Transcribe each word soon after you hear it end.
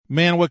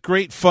Man, what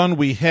great fun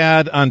we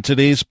had on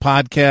today's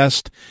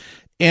podcast.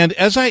 And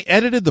as I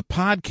edited the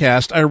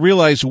podcast, I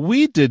realized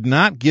we did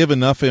not give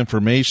enough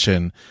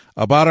information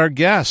about our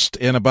guest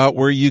and about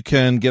where you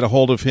can get a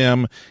hold of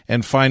him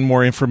and find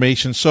more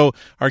information. So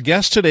our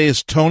guest today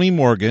is Tony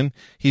Morgan.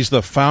 He's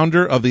the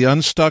founder of the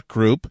Unstuck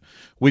Group,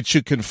 which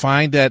you can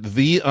find at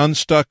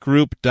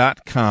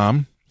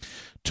theunstuckgroup.com.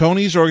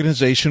 Tony's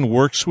organization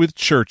works with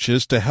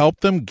churches to help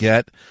them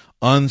get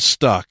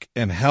unstuck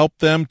and help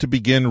them to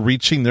begin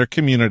reaching their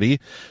community,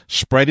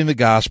 spreading the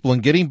gospel,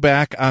 and getting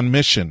back on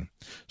mission.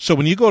 So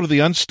when you go to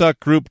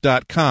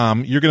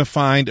theunstuckgroup.com, you're going to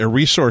find a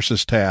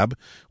resources tab,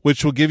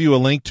 which will give you a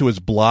link to his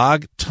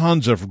blog,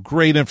 tons of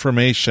great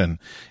information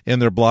in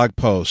their blog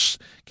posts.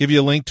 Give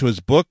you a link to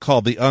his book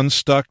called The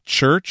Unstuck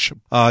Church.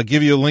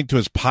 Give you a link to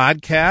his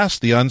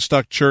podcast, The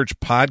Unstuck Church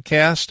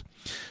Podcast.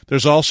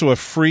 There's also a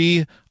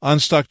free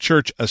Unstuck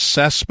Church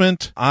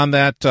assessment on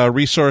that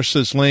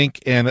resources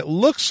link, and it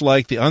looks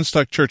like the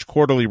Unstuck Church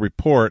Quarterly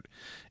Report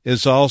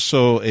is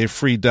also a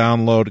free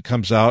download. It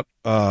comes out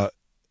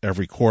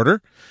every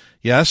quarter.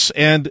 Yes,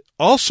 and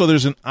also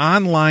there's an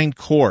online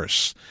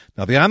course.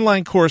 Now, the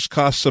online course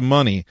costs some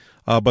money,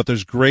 but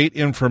there's great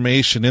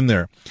information in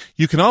there.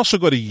 You can also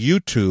go to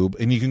YouTube,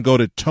 and you can go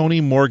to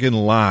Tony Morgan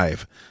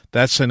Live.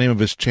 That's the name of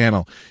his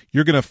channel.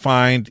 You're going to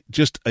find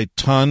just a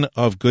ton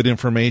of good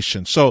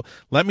information. So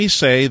let me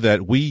say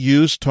that we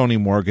use Tony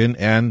Morgan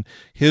and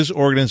his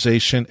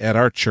organization at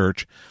our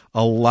church.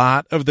 A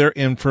lot of their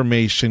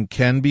information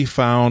can be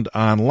found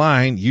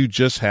online. You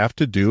just have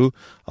to do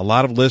a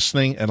lot of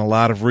listening and a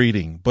lot of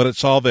reading. But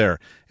it's all there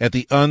at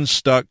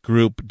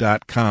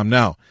theunstuckgroup.com.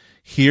 Now,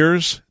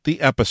 here's the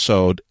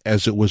episode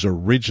as it was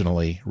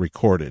originally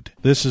recorded.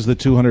 This is the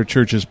 200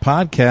 Churches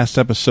Podcast,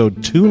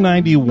 episode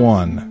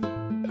 291.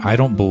 I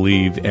don't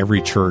believe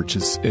every church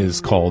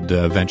is called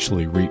to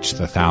eventually reach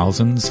the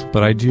thousands,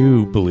 but I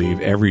do believe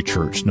every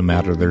church, no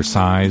matter their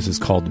size, is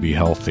called to be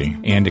healthy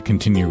and to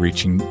continue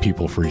reaching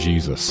people for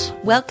Jesus.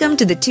 Welcome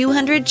to the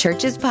 200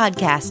 Churches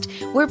Podcast.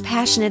 We're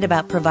passionate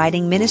about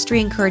providing ministry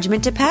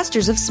encouragement to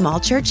pastors of small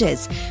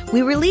churches.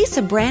 We release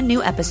a brand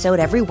new episode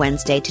every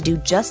Wednesday to do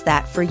just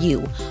that for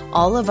you,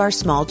 all of our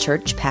small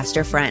church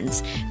pastor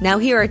friends. Now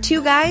here are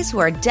two guys who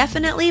are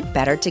definitely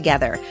better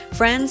together.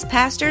 Friends,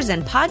 pastors,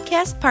 and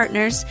podcast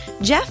partners,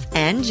 Jeff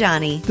and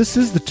Johnny. This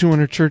is the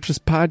 200 Churches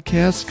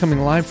Podcast,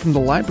 coming live from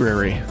the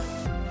library.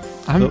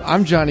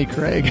 I'm Johnny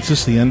Craig. Is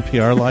this the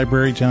NPR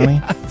library, Johnny?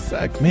 Yeah,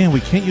 exactly. Man, we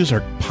can't use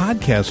our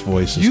podcast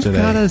voices You've today.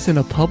 You've got us in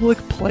a public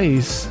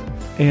place,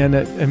 and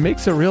it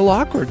makes it real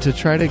awkward to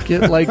try to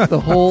get like the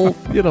whole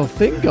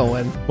thing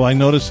going. Well, I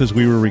noticed as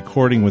we were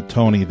recording with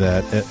Tony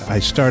that I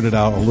started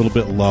out a little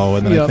bit low,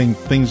 and then I think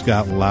things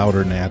got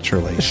louder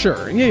naturally.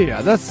 Sure.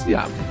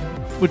 Yeah.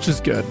 Which is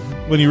good.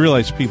 When you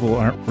realize people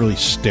aren't really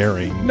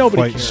staring Nobody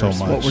quite cares so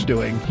much. What we're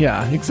doing.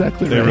 Yeah,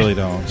 exactly. They really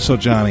don't. So,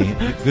 Johnny,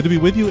 good to be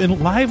with you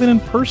live and in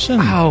person.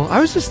 Wow, I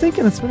was just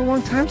thinking it's been a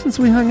long time since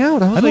we hung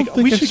out. I was like,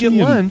 we should get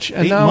lunch,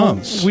 and now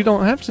months. We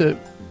don't have to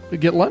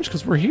get lunch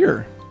because we're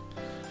here.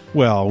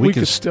 Well, we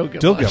could still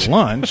get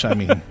lunch. I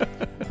mean,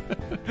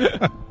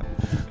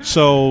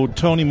 so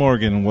Tony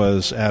Morgan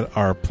was at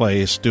our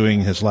place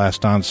doing his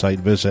last on-site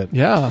visit.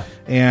 Yeah.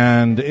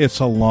 And it's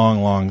a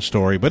long, long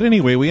story. But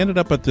anyway, we ended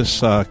up at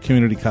this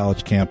community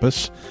college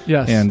campus.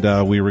 Yes.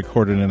 And we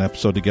recorded an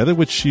episode together,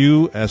 which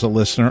you, as a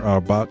listener, are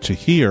about to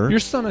hear. Your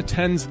son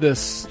attends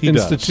this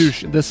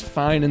institution, this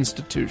fine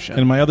institution.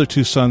 And my other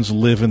two sons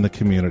live in the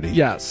community.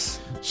 Yes.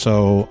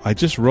 So I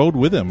just rode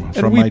with him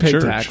from my church. And we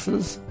pay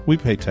taxes. We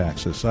pay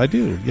taxes. I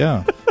do,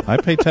 yeah. I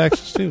pay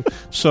taxes, too.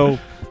 So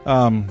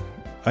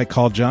I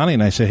called Johnny,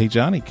 and I said, hey,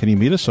 Johnny, can you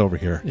meet us over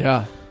here?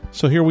 Yeah.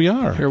 So here we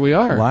are. Here we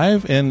are.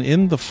 Live and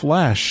in the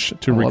flesh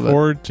to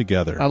record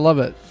together. I love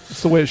it.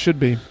 It's the way it should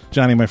be.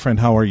 Johnny, my friend,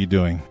 how are you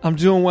doing? I'm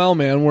doing well,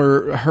 man.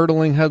 We're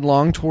hurtling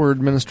headlong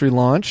toward ministry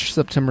launch,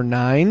 September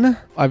 9.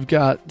 I've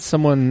got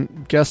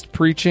someone guest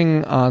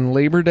preaching on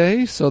Labor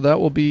Day, so that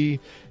will be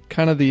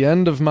kind of the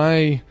end of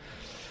my...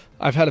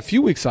 I've had a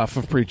few weeks off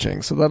of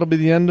preaching, so that'll be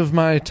the end of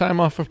my time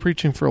off of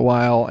preaching for a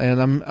while,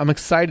 and I'm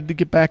excited to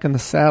get back in the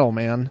saddle,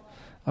 man.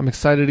 I'm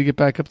excited to get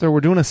back up there. We're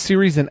doing a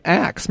series in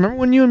Acts. Remember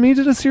when you and me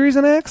did a series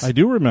in Acts? I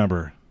do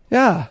remember.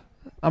 Yeah.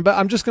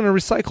 I'm just going to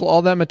recycle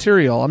all that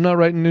material. I'm not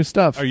writing new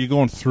stuff. Are you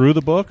going through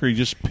the book, or are you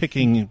just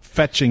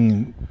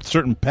fetching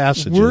certain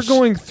passages? We're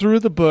going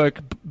through the book,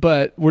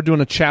 but we're doing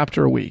a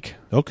chapter a week.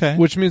 Okay.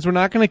 Which means we're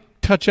not going to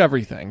touch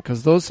everything,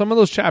 because some of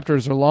those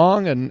chapters are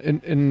long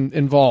and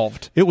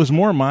involved. It was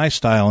more my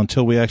style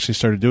until we actually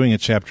started doing a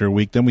chapter a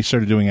week. Then we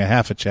started doing a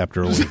half a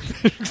chapter a week.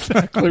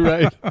 Exactly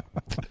right.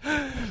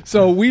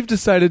 So we've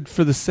decided,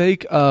 for the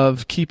sake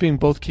of keeping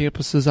both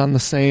campuses on the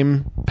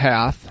same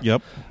path,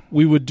 yep,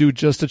 we would do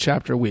just a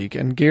chapter a week.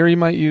 And Gary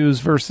might use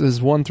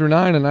verses 1 through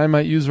 9, and I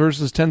might use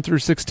verses 10 through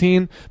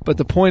 16. But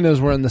the point is,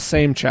 we're in the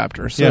same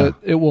chapter, so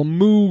it will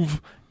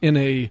move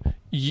in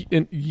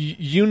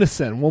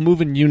unison. We'll move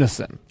in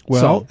unison.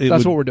 Well, so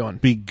that's what we're doing.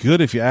 Be good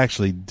if you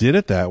actually did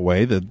it that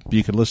way, that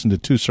you could listen to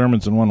two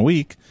sermons in 1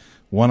 week.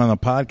 one on the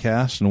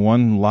podcast and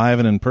one live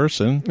and in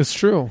person. It's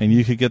true. And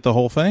you could get the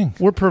whole thing.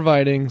 We're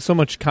providing so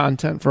much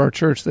content for our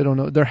church, they don't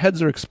know. Their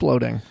heads are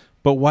exploding.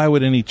 But why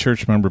would any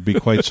church member be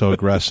quite so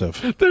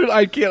aggressive?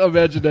 I can't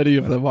imagine any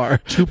of them are.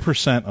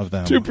 2% of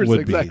them 2%,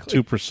 would be.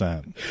 exactly.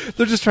 2%.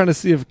 They're just trying to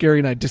see if Gary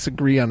and I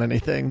disagree on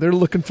anything. They're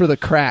looking for the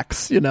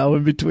cracks,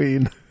 in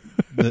between.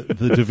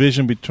 The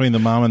division between the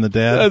mom and the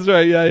dad? That's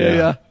right.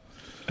 Yeah.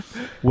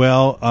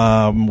 Well,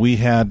 we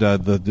had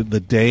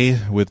the day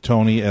with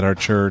Tony at our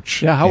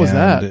church. Yeah, how was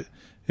that?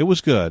 It was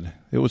good.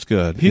 It was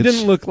good. He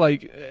didn't look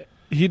like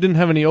he didn't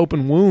have any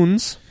open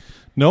wounds.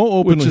 No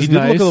open. Which is he did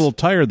nice. look a little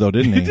tired, though,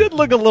 didn't he? He did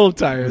look a little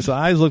tired. His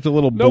eyes looked a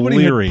little Nobody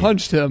bleary. had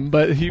punched him,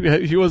 but he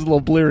was a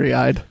little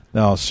bleary-eyed.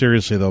 No,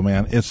 seriously, though,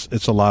 man,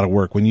 it's a lot of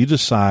work. When you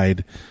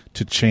decide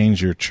to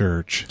change your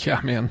church,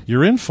 Yeah, man.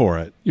 you're in for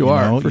it. You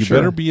are, for you sure.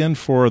 better be in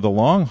for the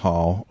long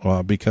haul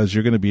because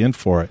you're going to be in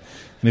for it.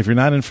 And if you're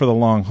not in for the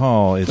long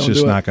haul, it's Don't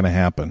just do it. not going to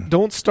happen.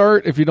 Don't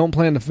start if you don't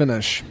plan to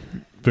finish.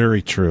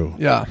 Very true.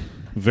 Yeah.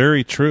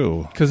 Very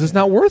true. Because it's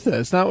not worth it.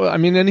 It's not. I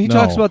mean, and he No.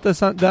 talks about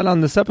that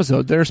on this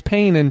episode. There's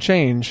pain and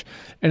change,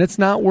 and it's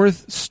not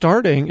worth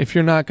starting if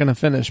you're not going to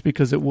finish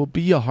because it will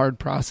be a hard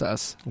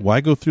process. Why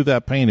go through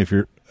that pain if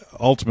you're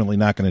ultimately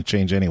not going to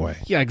change anyway?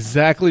 Yeah,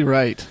 exactly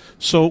right.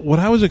 So what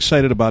I was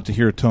excited about to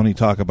hear Tony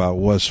talk about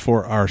was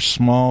for our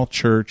small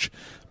church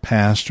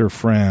pastor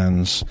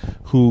friends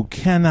who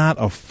cannot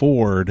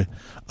afford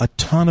a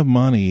ton of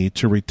money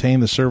to retain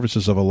the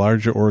services of a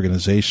larger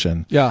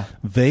organization. Yeah.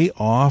 They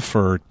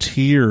offer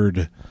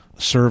tiered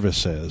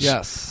services.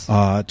 Yes.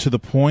 To the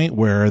point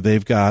where they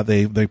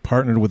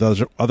partnered with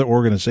other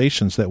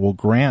organizations that will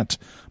grant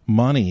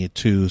money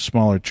to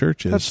smaller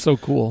churches. That's so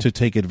cool. To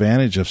take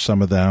advantage of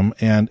some of them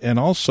and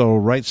also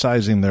right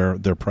sizing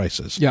their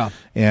prices. Yeah.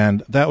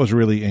 And that was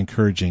really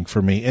encouraging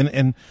for me.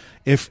 And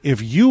if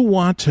you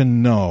want to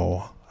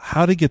know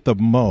how to get the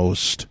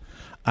most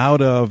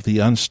out of the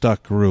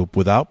Unstuck group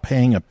without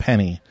paying a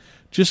penny,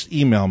 just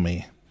email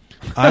me.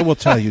 I will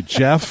tell you,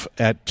 Jeff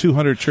at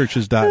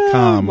 200churches.com.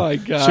 Oh my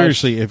gosh.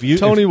 Seriously,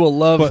 Tony will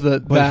love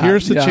that. But that.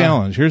 here's the Yeah.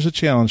 challenge. Here's a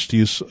challenge to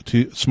you,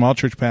 to small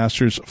church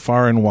pastors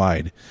far and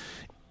wide.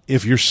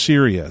 If you're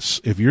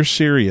serious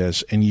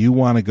and you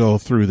want to go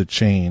through the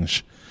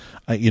change,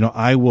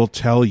 I will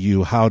tell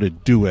you how to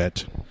do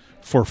it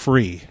for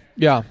free.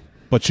 Yeah.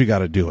 But you got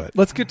to do it.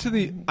 Let's get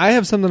to I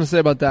have something to say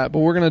about that, but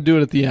we're going to do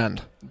it at the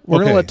end. We're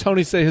going to let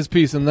Tony say his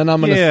piece, and then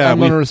I'm going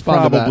to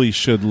respond to that. Probably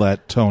should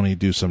let Tony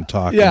do some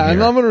talking. Yeah, here.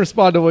 and I'm going to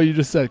respond to what you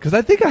just said because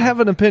I think I have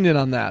an opinion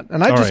on that.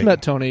 And I just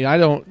met Tony. I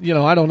don't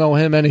know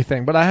him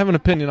anything, but I have an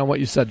opinion on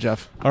what you said,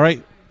 Jeff. All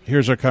right.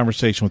 Here's our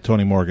conversation with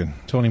Tony Morgan.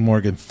 Tony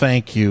Morgan,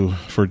 thank you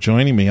for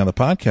joining me on the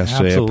podcast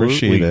today. I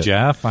appreciate it.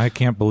 Jeff. I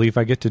can't believe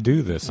I get to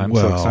do this. I'm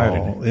so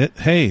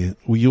excited.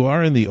 You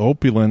are in the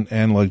opulent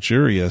and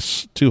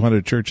luxurious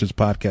 200 Churches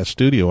podcast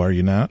studio, are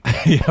you not?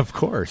 Yeah, of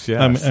course,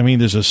 yes. I mean,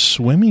 there's a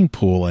swimming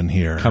pool in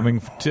here.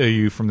 Coming to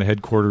you from the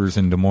headquarters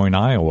in Des Moines,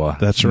 Iowa.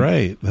 That's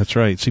right. That's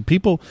right. See,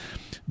 people,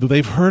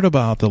 they've heard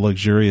about the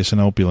luxurious and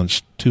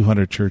opulent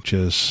 200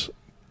 Churches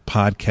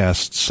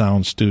podcast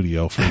sound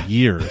studio for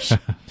years.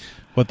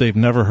 What they've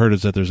never heard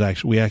is that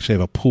we actually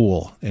have a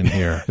pool in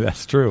here.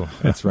 That's true.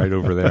 It's right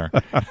over there.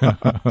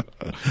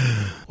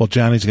 Well,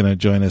 Johnny's going to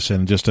join us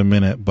in just a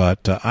minute,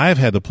 but I've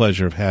had the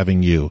pleasure of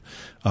having you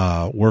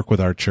work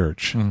with our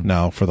church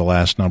now for the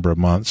last number of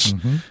months.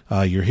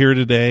 Mm-hmm. You're here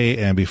today,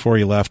 and before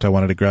you left, I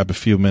wanted to grab a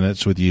few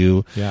minutes with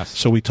you. Yes.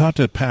 So we talked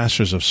to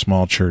pastors of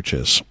small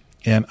churches,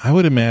 and I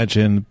would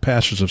imagine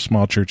pastors of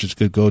small churches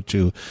could go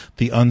to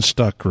the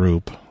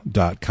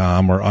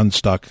unstuckgroup.com or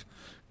unstuckgroup.com.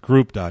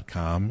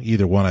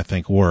 Either one I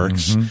think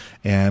works,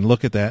 and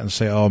look at that and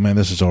say, oh man,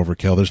 this is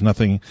overkill. There's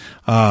nothing,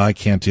 I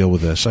can't deal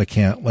with this. I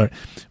can't learn.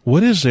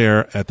 What is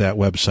there at that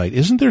website?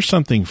 Isn't there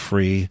something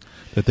free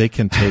that they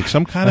can take,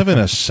 some kind of an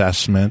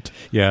assessment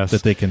yes,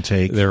 that they can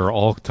take? There are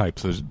all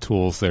types of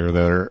tools there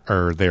that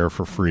are there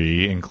for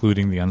free,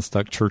 including the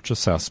Unstuck Church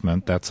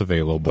Assessment that's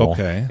available.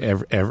 Okay.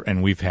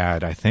 And we've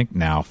had, I think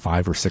now,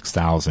 5,000 or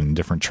 6,000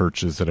 different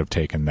churches that have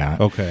taken that.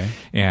 Okay.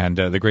 And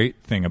the great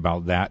thing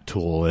about that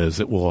tool is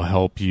it will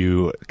help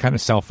you kind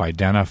of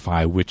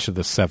self-identify which of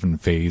the 7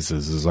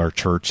 phases is our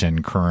church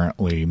in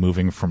currently,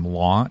 moving from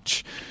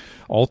launch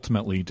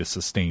ultimately to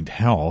sustained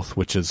health,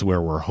 which is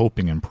where we're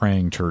hoping and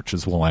praying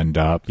churches will end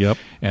up. Yep.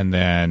 And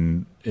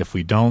then if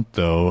we don't,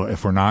 though,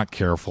 if we're not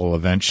careful,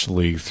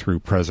 eventually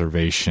through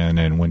preservation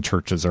and when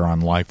churches are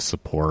on life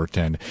support.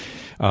 And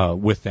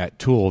with that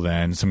tool,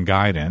 then, some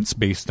guidance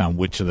based on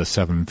which of the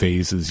 7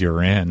 phases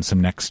you're in,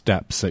 some next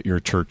steps that your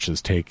church is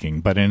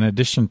taking. But in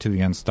addition to the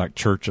Unstuck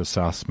Church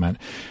Assessment,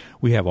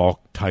 we have all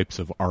types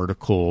of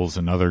articles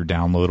and other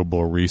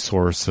downloadable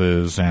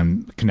resources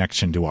and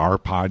connection to our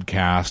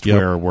podcast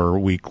where we're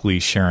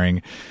weekly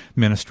sharing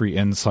ministry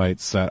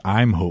insights that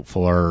I'm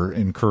hopeful are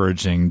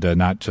encouraging to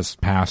not just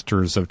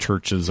pastors of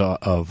churches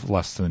of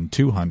less than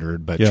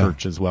 200, but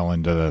churches well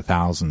into the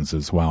thousands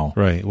as well.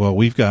 Right. Well,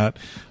 we've got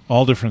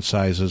all different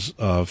sizes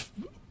of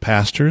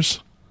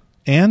pastors,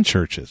 and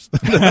churches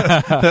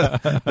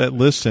that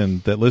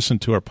listen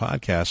to our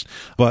podcast.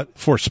 But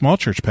for small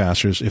church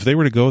pastors, if they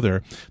were to go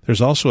there,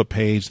 there's also a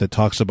page that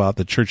talks about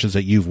the churches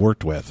that you've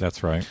worked with.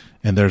 That's right.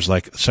 And there's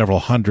like several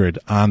hundred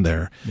on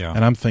there. Yeah.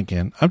 And I'm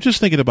just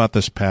thinking about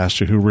this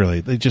pastor who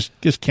really, they just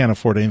can't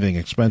afford anything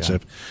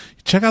expensive.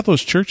 Yeah. Check out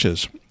those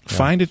churches. Yeah.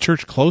 Find a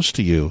church close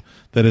to you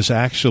that has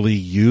actually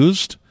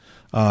used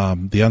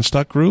the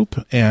Unstuck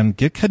group and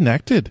get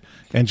connected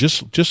and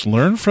just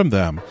learn from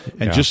them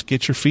and just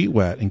get your feet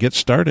wet and get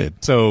started.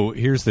 So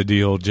here's the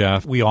deal,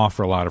 Jeff. We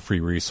offer a lot of free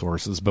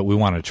resources, but we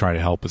want to try to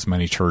help as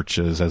many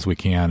churches as we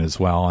can as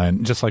well.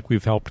 And just like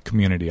we've helped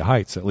Community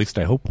Heights, at least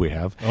I hope we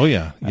have. Oh,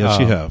 yeah. Yes,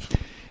 you have.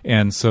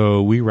 And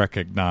so we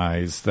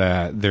recognize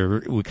that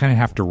we kind of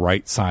have to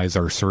right-size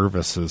our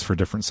services for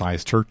different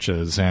size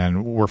churches.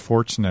 And we're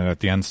fortunate at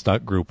the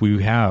Unstuck Group.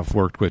 We have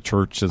worked with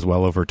churches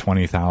well over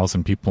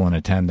 20,000 people in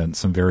attendance,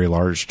 some very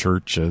large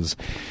churches.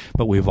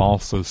 But we've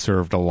also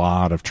served a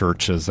lot of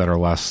churches that are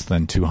less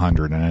than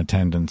 200 in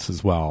attendance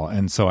as well.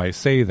 And so I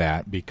say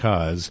that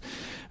because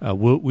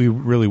we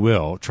really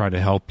will try to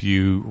help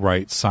you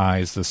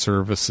right-size the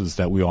services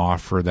that we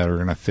offer that are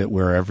going to fit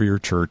wherever your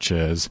church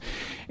is,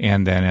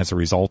 and then as a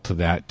result of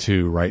that,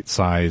 to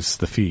right-size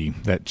the fee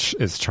that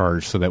is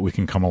charged so that we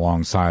can come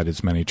alongside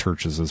as many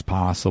churches as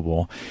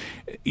possible,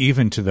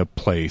 even to the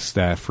place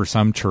that for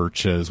some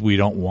churches we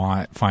don't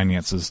want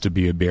finances to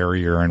be a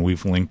barrier, and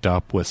we've linked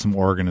up with some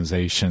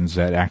organizations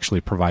that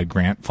actually provide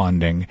grant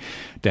funding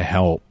to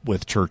help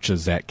with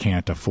churches that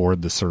can't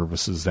afford the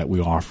services that we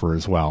offer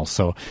as well.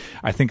 So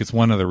I think it's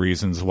one of the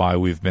reasons why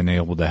we've been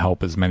able to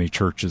help as many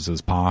churches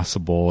as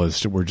possible,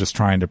 is we're just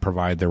trying to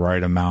provide the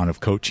right amount of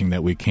coaching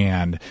that we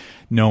can,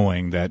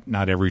 knowing that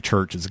not every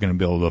church is going to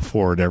be able to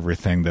afford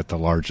everything that the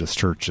largest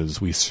churches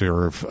we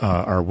serve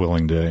are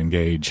willing to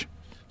engage.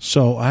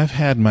 So I've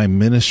had my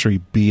ministry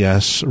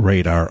BS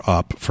radar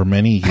up for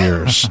many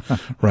years,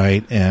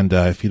 right? And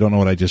if you don't know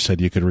what I just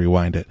said, you could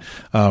rewind it.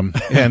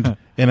 And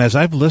as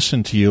I've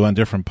listened to you on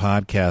different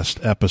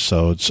podcast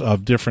episodes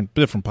of different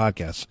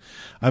podcasts,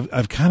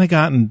 I've kind of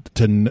gotten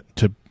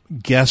to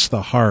guess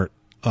the heart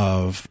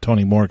of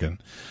Tony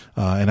Morgan.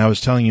 And I was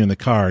telling you in the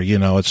car,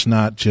 it's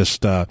not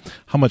just how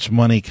much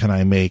money can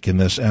I make in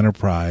this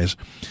enterprise,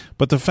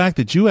 but the fact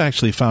that you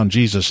actually found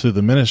Jesus through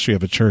the ministry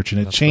of a church, and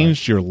it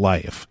changed your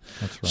life.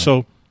 That's right.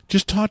 So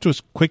just talk to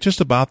us quick just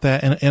about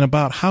that and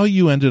about how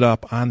you ended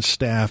up on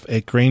staff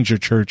at Granger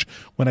Church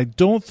when I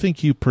don't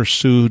think you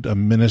pursued a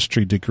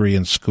ministry degree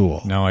in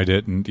school. No, I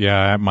didn't.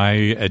 Yeah,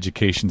 my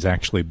education's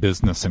actually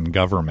business and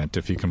government,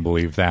 if you can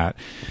believe that.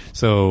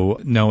 So,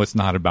 no, it's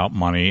not about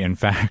money. In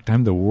fact,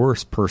 I'm the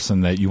worst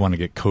person that you want to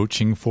get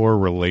coaching for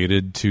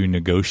related to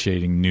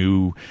negotiating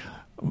new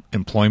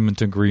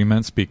employment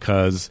agreements,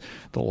 because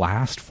the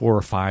last 4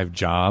 or 5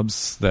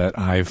 jobs that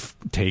I've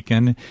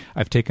taken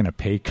a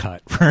pay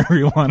cut for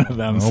every one of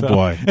them. Oh,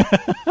 boy.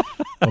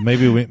 Well,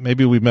 maybe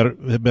we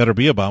better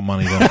be about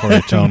money then for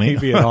you, Tony.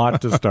 Maybe it ought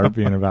to start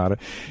being about it.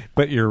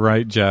 But you're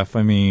right, Jeff.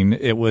 I mean,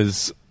 it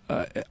was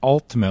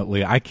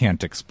ultimately, I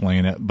can't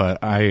explain it,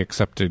 but I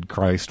accepted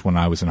Christ when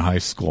I was in high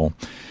school.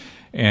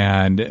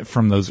 And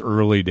from those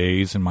early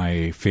days in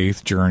my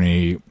faith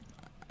journey,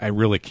 I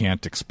really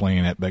can't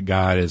explain it, but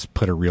God has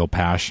put a real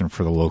passion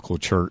for the local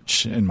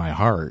church in my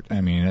heart.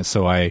 I mean,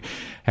 so I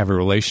have a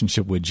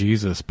relationship with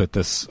Jesus, but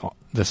this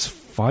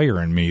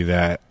fire in me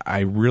that I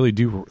really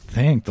do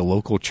think the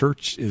local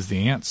church is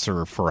the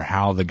answer for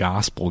how the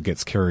gospel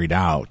gets carried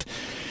out.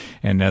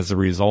 And as a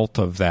result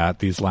of that,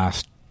 these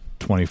last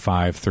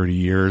 25, 30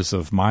 years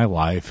of my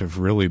life have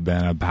really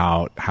been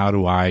about how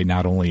do I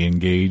not only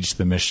engage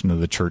the mission of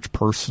the church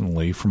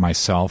personally for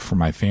myself, for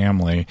my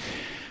family,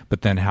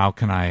 but then how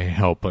can I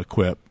help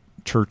equip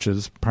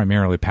churches,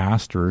 primarily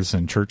pastors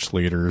and church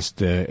leaders,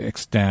 to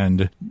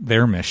extend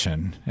their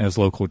mission as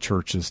local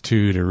churches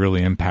too, to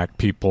really impact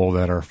people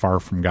that are far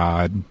from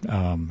God,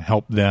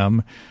 help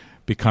them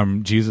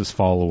become Jesus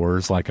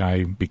followers like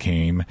I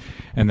became,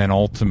 and then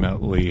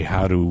ultimately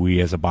how do we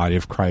as a body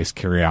of Christ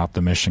carry out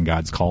the mission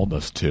God's called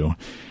us to.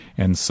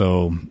 And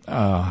so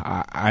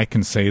I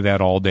can say that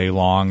all day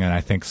long, and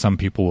I think some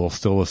people will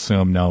still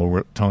assume,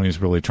 no, Tony's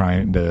really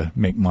trying to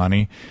make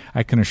money.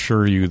 I can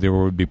assure you there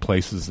would be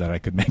places that I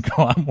could make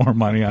a lot more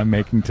money I'm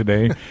making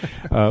today.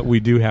 We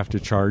do have to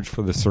charge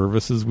for the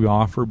services we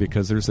offer,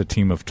 because there's a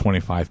team of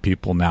 25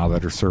 people now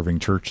that are serving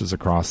churches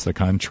across the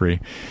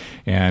country,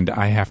 and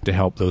I have to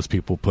help those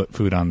people put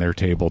food on their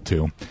table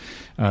too.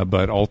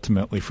 But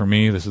ultimately, for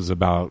me, this is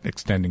about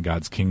extending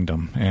God's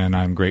kingdom, and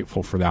I'm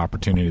grateful for the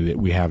opportunity that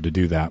we have to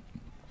do that.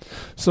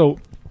 So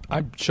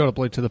I showed up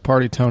late to the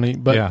party, Tony,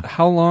 but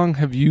How long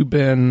have you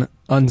been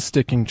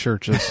unsticking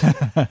churches?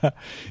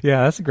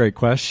 Yeah, that's a great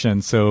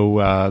question.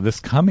 So this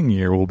coming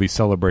year, we'll be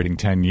celebrating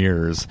 10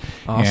 years.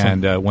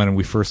 Awesome. And when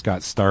we first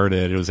got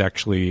started, it was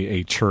actually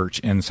a church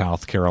in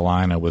South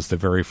Carolina, was the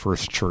very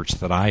first church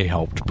that I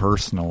helped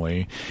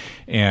personally.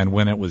 And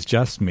when it was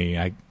just me,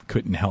 I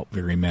couldn't help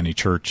very many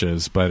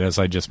churches. But as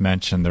I just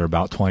mentioned, there are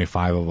about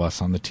 25 of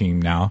us on the team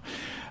now.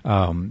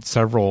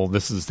 Several,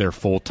 this is their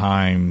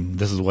full-time,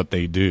 this is what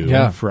they do.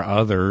 Yeah. For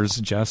others,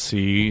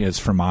 Jesse is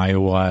from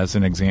Iowa, as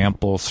an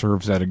example,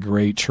 serves at a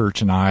great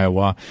church in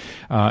Iowa,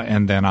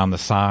 and then on the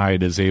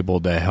side is able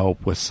to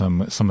help with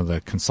some of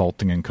the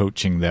consulting and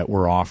coaching that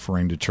we're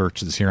offering to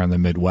churches here in the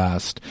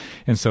Midwest.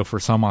 And so for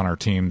some on our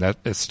team, that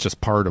it's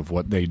just part of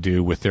what they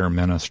do with their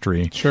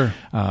ministry. Sure.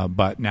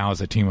 But now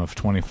as a team of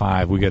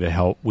 25, we get to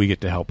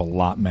help a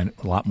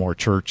lot more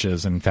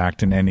churches. In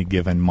fact, in any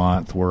given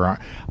month, we're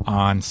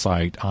on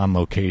site, on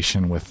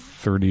location with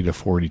 30 to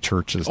 40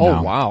 churches now.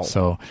 Oh, wow.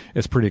 So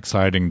it's pretty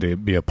exciting to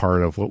be a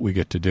part of what we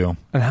get to do.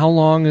 And how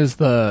long is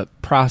the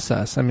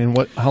process? I mean,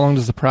 how long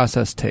does the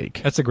process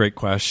take? That's a great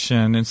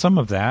question. And some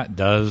of that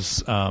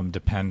does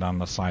depend on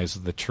the size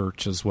of the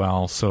church as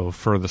well. So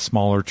for the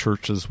smaller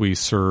churches we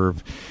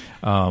serve,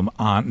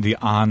 on the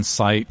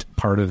on-site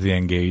part of the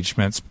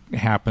engagements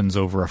happens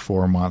over a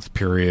 4-month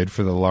period.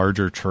 For the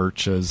larger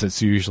churches,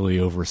 it's usually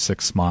over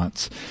 6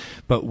 months.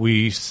 But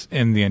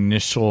in the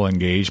initial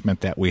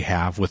engagement that we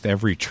have with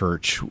every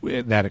church,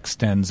 that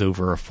extends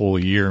over a full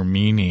year,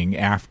 meaning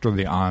after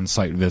the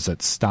on-site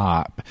visits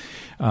stop,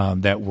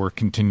 that we're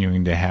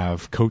continuing to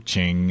have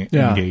coaching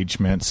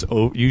engagements,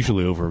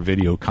 usually over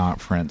video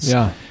conference,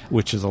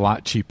 which is a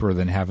lot cheaper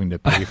than having to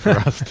pay for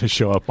us to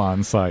show up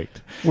on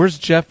site. Where's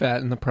Jeff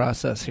at in the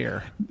process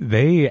here?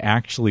 They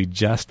actually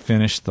just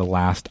finished the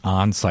last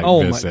on-site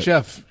visit. Oh, my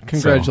Jeff!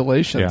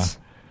 Congratulations. So,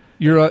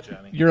 yeah.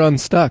 You're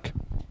unstuck.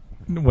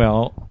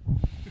 Well,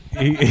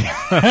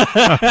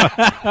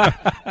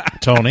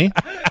 Tony,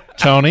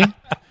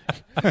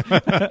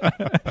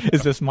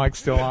 is this mic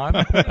still on?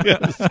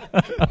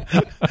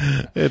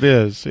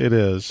 Yes, it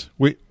is.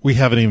 We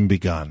haven't even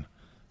begun.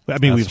 I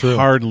mean, we've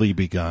hardly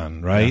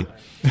begun, right?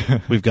 Yeah.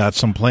 We've got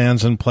some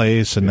plans in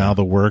place, and now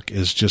the work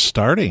is just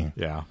starting.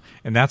 Yeah.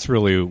 And that's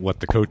really what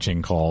the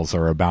coaching calls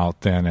are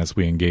about then as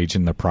we engage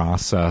in the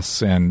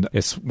process. And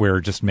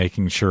we're just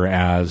making sure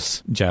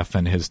as Jeff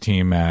and his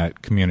team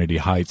at Community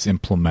Heights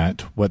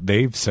implement what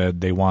they've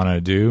said they want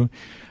to do,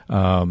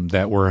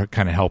 that we're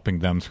kind of helping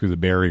them through the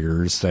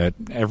barriers that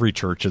every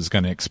church is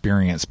going to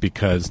experience,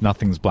 because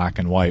nothing's black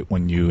and white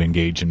when you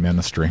engage in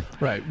ministry.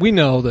 Right. We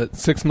know that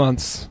 6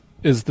 months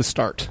is the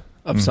start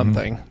of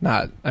something.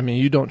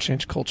 You don't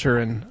change culture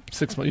in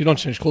 6 months. You don't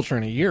change culture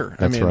in a year.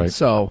 That's right.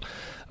 So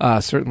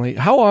certainly.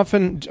 How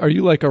often are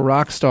you like a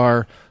rock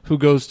star who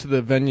goes to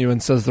the venue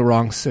and says the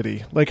wrong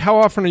city? Like, how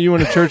often are you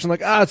in a church and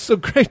like, it's so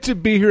great to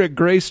be here at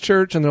Grace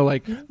Church, and they're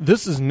like,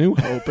 this is New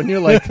Hope, and you're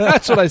like,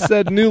 that's what I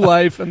said, New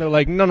Life, and they're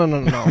like, no.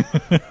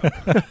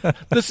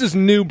 This is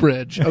New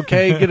Bridge,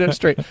 okay? Get it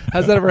straight.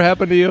 Has that ever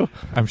happened to you?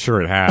 I'm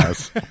sure it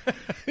has.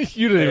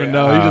 You didn't even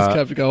know. You just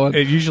kept going.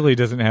 It usually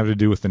doesn't have to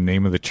do with the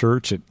name of the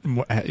church. It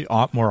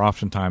more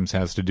oftentimes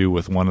has to do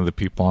with one of the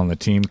people on the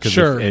team. Because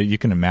you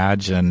can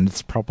imagine,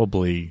 it's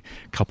probably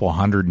a couple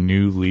hundred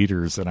new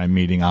leaders that I'm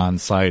meeting on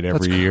site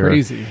every year.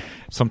 That's crazy.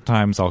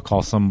 Sometimes I'll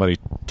call somebody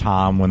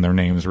Tom when their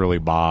name's really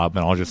Bob,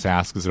 and I'll just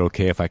ask, is it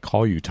okay if I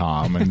call you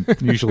Tom? And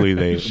usually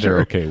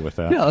they're okay with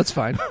that. Yeah, that's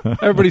fine.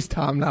 Everybody's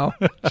Tom now.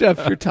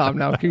 Jeff, you're Tom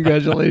now.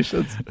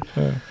 Congratulations.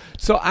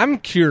 So I'm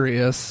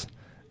curious,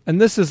 and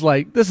this is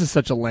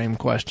such a lame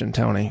question,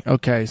 Tony.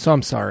 Okay, so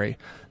I'm sorry.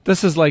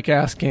 This is like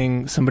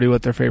asking somebody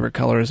what their favorite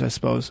color is, I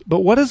suppose. But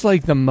what is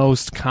like the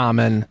most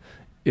common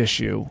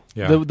issue?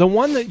 Yeah. The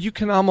one that you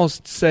can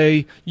almost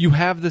say you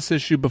have this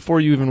issue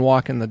before you even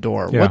walk in the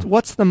door. Yeah.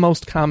 What's the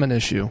most common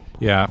issue?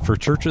 Yeah, for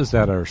churches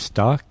that are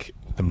stuck,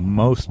 the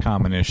most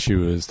common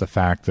issue is the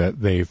fact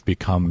that they've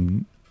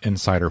become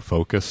insider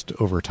focused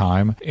over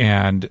time.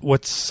 And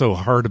what's so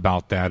hard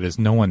about that is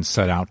no one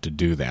set out to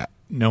do that.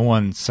 No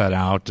one set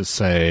out to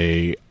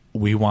say,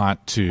 we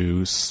want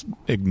to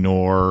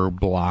ignore,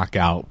 block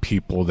out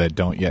people that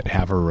don't yet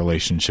have a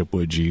relationship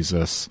with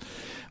Jesus.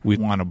 We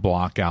want to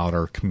block out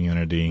our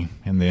community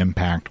and the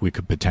impact we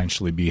could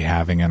potentially be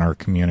having in our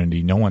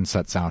community. No one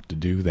sets out to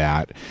do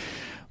that.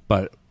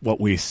 But what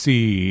we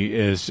see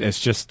is it's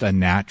just a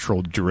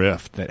natural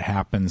drift that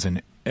happens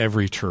in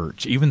every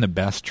church, even the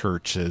best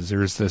churches.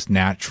 There's this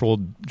natural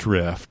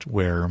drift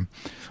where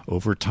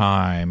over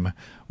time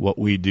what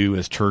we do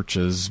as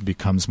churches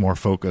becomes more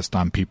focused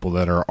on people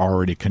that are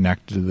already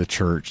connected to the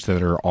church,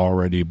 that are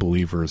already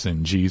believers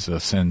in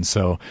Jesus. And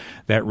so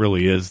that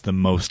really is the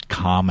most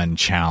common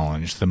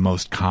challenge, the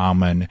most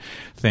common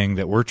thing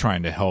that we're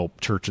trying to help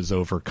churches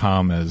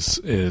overcome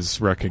is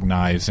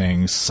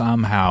recognizing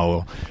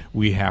somehow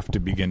we have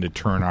to begin to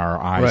turn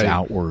our eyes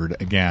outward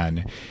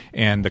again.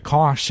 And the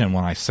caution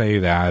when I say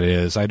that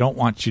is I don't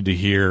want you to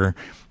hear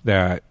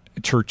that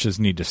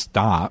churches need to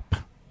stop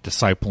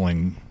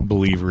discipling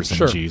believers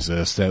in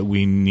Jesus, that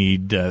we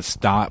need to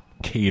stop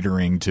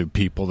catering to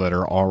people that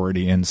are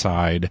already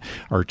inside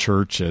our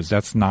churches.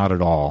 That's not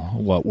at all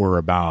what we're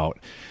about.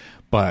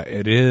 But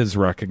it is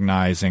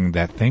recognizing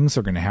that things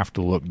are going to have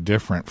to look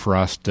different for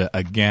us to,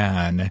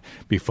 again,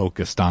 be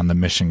focused on the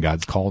mission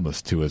God's called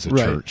us to as a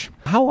church.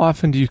 How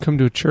often do you come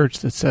to a church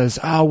that says,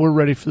 we're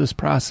ready for this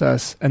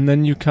process, and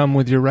then you come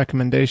with your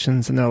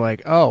recommendations, and they're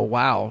like, oh,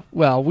 wow,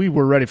 well, we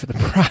were ready for the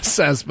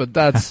process, but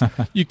that's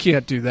you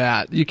can't do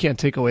that. You can't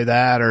take away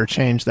that or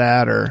change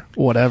that or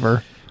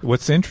whatever.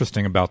 What's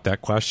interesting about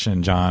that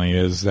question, Johnny,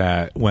 is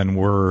that when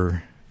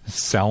we're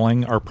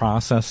selling our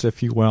process,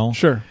 if you will,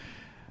 sure,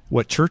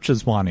 what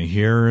churches want to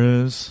hear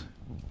is,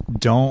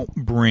 don't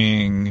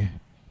bring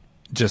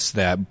just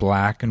that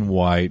black and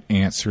white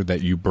answer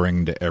that you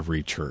bring to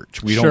every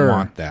church. We don't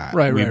want that.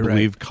 We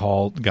believe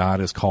God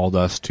has called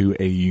us to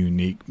a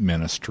unique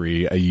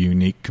ministry, a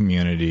unique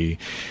community,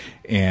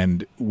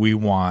 and we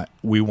want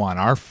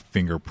our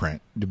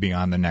fingerprint to be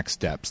on the next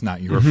steps,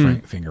 not your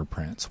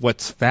fingerprints.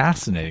 What's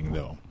fascinating,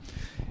 though,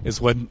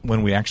 is when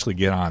we actually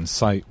get on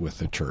site with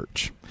the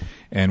church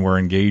and we're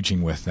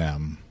engaging with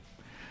them,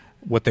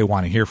 what they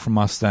want to hear from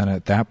us then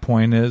at that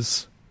point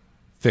is,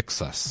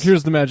 fix us.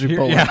 Here's the magic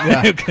bullet.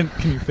 Yeah. Can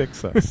you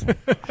fix us?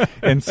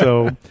 And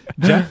so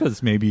Jeff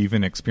has maybe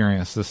even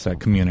experienced this at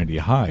Community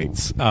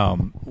Heights.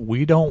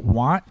 We don't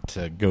want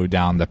to go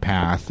down the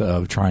path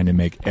of trying to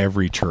make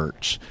every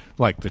church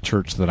like the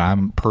church that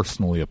I'm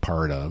personally a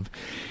part of.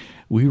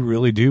 We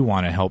really do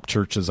want to help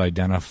churches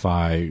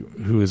identify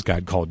who has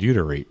God called you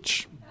to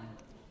reach.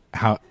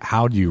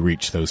 How do you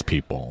reach those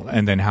people?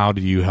 And then how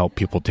do you help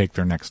people take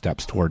their next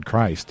steps toward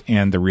Christ?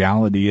 And the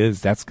reality is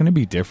that's going to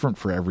be different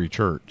for every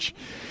church.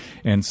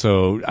 And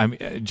so,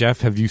 Jeff,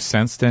 have you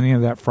sensed any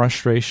of that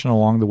frustration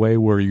along the way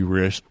where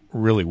you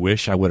really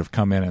wish I would have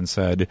come in and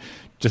said,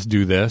 just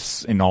do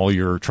this and all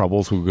your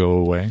troubles will go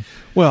away?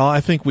 Well,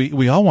 I think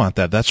we all want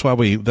that. That's why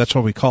we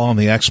call them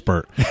the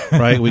expert,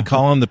 right? We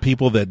call them the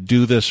people that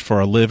do this for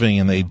a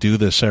living and they do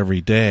this every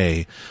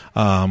day.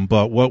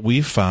 But what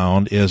we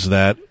found is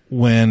that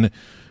when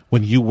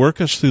you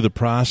work us through the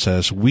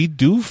process, we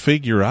do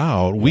figure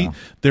out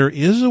there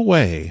is a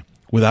way,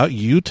 without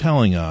you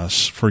telling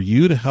us, for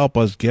you to help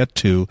us get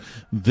to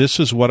this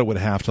is what it would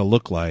have to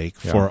look like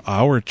for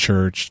our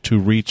church to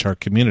reach our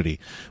community.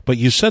 But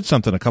you said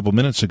something a couple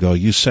minutes ago.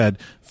 You said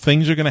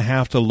things are going to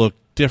have to look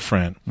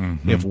different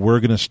if we're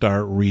going to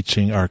start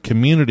reaching our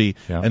community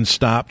and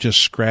stop just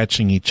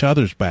scratching each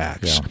other's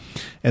backs.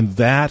 And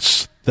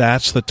that's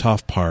the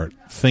tough part.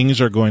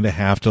 Things are going to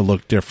have to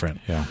look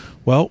different.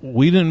 Well,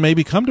 we didn't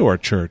maybe come to our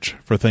church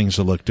for things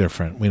to look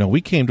different.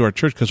 We came to our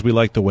church because we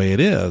like the way it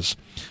is.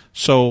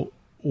 So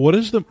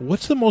what's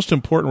the most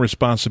important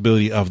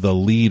responsibility of the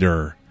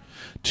leader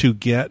to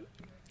get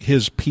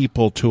his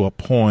people to a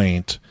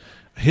point,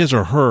 his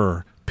or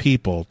her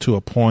people to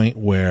a point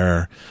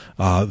where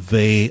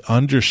they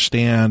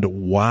understand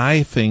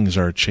why things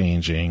are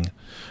changing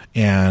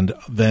and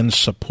then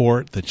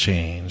support the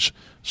change?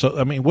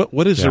 So,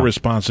 what is the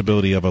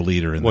responsibility of a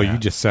leader in that? Well, you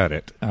just said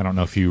it. I don't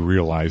know if you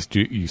realized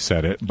you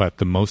said it, but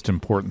the most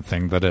important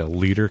thing that a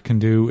leader can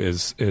do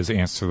is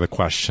answer the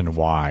question,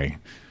 why?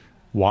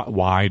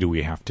 Why do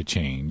we have to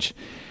change?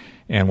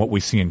 And what we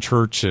see in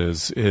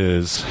churches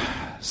is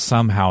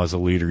somehow as a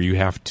leader, you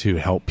have to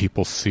help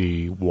people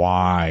see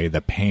why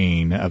the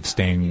pain of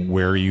staying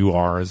where you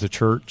are as a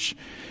church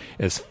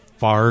is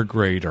far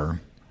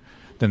greater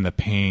than the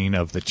pain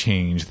of the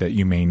change that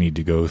you may need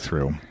to go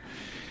through.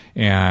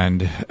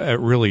 And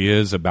it really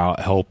is about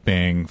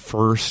helping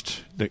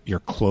first your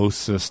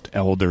closest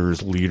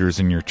elders, leaders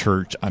in your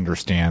church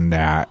understand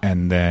that,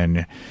 and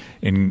then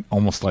in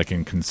almost like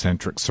in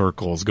concentric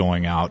circles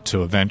going out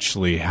to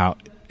eventually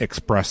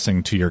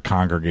expressing to your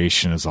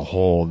congregation as a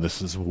whole,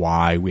 this is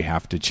why we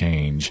have to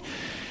change.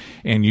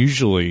 And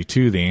usually,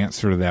 too, the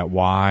answer to that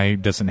why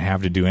doesn't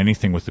have to do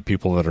anything with the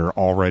people that are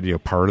already a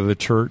part of the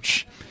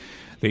church.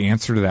 The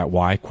answer to that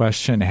why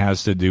question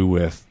has to do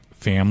with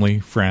family,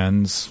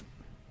 friends,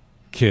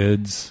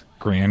 kids,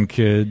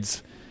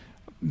 grandkids.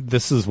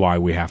 This is why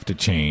we have to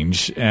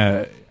change.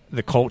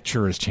 The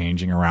culture is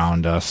changing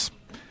around us.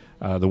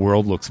 The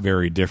world looks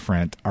very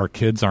different. Our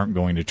kids aren't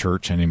going to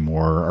church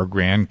anymore. Our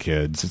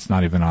grandkids, it's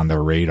not even on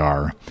their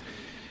radar.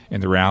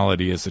 And the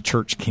reality is the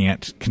church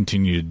can't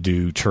continue to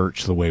do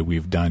church the way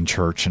we've done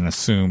church and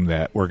assume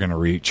that we're going to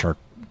reach our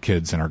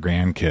kids and our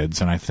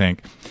grandkids. And I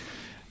think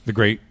the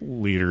great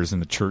leaders in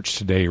the church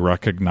today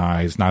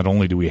recognize not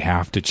only do we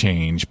have to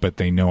change, but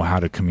they know how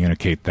to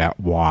communicate that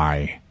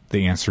why,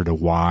 the answer to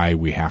why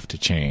we have to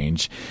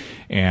change.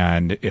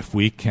 And if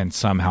we can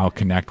somehow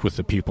connect with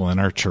the people in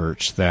our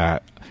church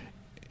that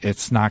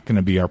it's not going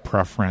to be our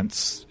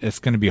preference, it's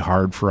going to be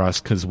hard for us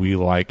because we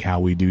like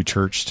how we do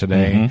church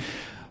today.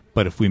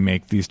 But if we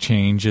make these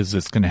changes,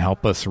 it's going to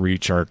help us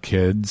reach our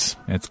kids.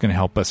 It's going to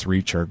help us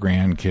reach our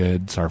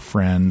grandkids, our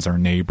friends, our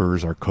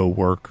neighbors, our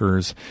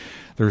coworkers.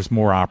 There's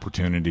more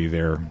opportunity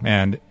there.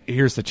 And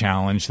here's the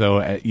challenge,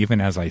 though.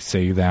 Even as I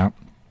say that,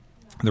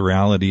 the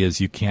reality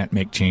is you can't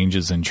make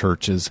changes in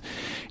churches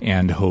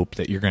and hope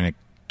that you're going to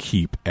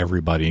keep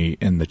everybody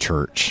in the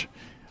church.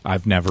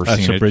 I've never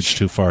That's seen a bridge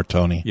too far,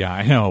 Tony. Yeah,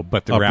 I know,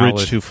 but the a reality,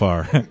 bridge too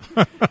far.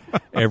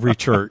 every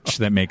church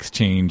that makes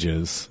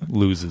changes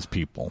loses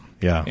people.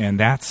 Yeah. And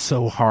that's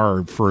so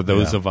hard for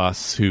those Yeah. of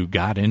us who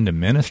got into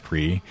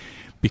ministry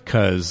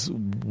because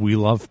we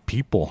love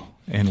people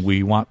and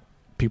we want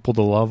people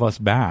to love us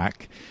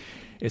back.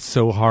 It's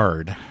so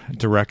hard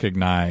to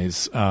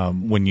recognize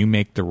when you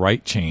make the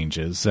right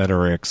changes that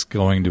are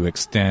going to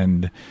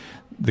extend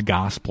the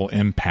gospel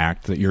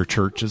impact that your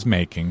church is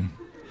making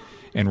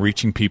and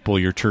reaching people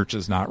your church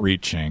is not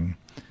reaching,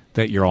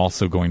 that you're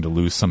also going to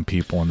lose some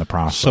people in the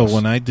process. So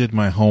when I did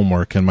my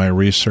homework and my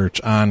research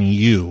on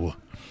you,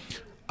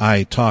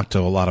 I talked to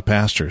a lot of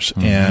pastors,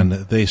 and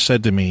they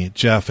said to me,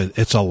 Jeff,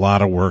 it's a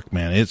lot of work,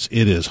 man. It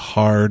is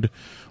hard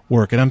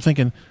work. And I'm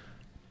thinking,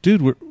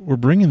 dude, we're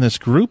bringing this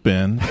group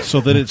in so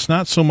that it's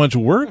not so much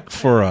work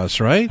for us,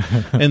 right?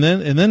 And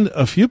then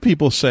a few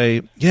people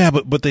say, yeah,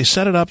 but they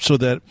set it up so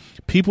that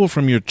people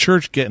from your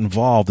church get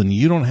involved and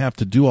you don't have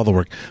to do all the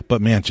work. But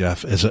man,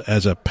 Jeff,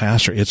 as a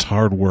pastor, it's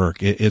hard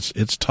work.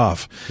 It's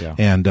tough, yeah.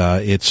 And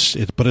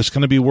but it's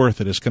going to be worth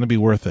it. It's going to be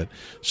worth it.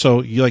 So,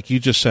 like you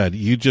just said,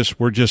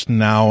 we're just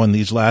now in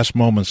these last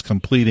moments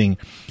completing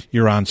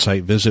your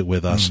on-site visit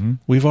with us.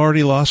 We've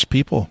already lost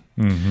people.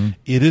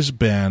 It has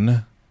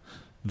been.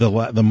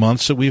 The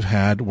months that we've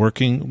had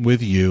working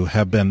with you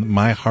have been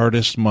my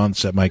hardest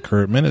months at my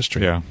current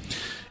ministry. Yeah.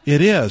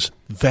 It is.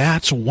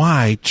 That's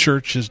why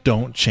churches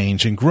don't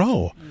change and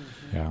grow.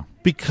 Yeah.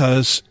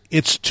 Because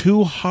it's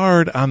too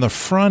hard on the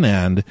front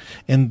end,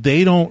 and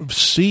they don't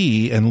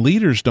see, and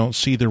leaders don't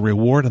see the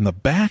reward on the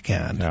back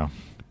end. Yeah.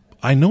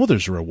 I know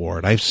there's a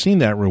reward. I've seen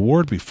that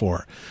reward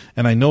before,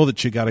 and I know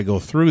that you got to go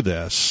through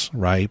this,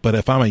 right? But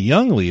if I'm a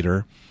young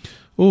leader,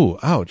 ooh,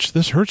 ouch,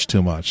 this hurts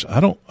too much. I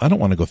don't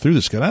want to go through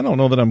this, because I don't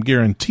know that I'm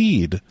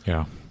guaranteed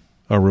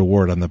a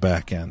reward on the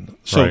back end.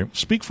 So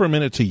Speak for a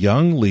minute to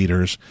young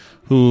leaders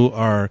who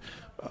are,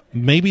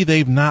 maybe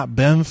they've not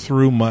been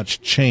through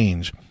much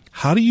change.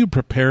 How do you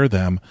prepare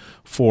them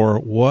for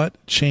what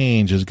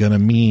change is going to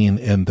mean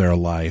in their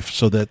life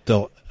so that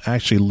they'll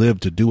actually live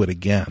to do it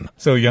again?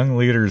 So young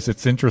leaders,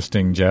 it's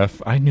interesting,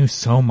 Jeff. I knew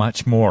so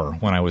much more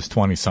when I was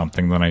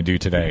 20-something than I do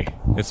today.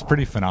 It's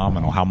pretty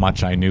phenomenal how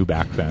much I knew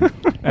back then.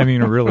 I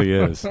mean, it really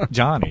is.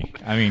 Johnny,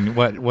 I mean,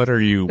 what are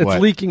you?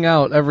 It's leaking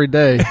out every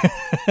day.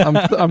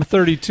 I'm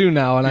 32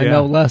 now, and I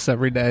know less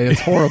every day.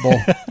 It's horrible.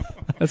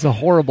 That's a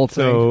horrible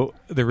thing. So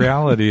the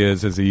reality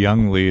is, as a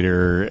young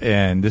leader,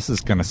 and this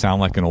is going to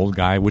sound like an old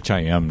guy, which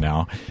I am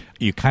now,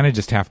 you kind of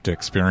just have to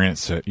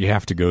experience it. You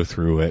have to go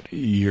through it.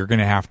 You're going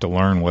to have to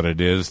learn what it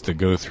is to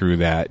go through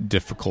that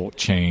difficult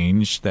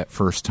change that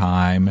first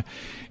time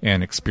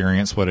and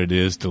experience what it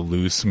is to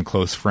lose some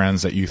close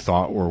friends that you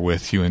thought were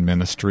with you in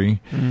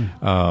ministry,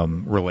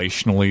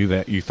 relationally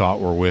that you thought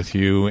were with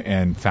you,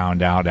 and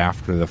found out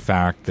after the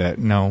fact that,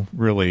 no,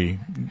 really,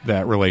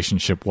 that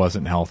relationship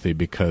wasn't healthy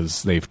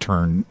because they've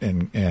turned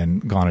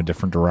and gone a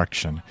different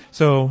direction.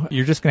 So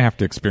you're just going to have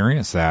to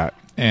experience that.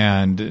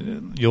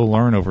 And you'll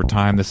learn over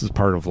time. This is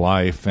part of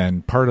life,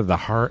 and part of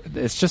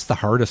it's just the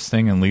hardest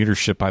thing in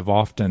leadership. I've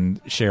often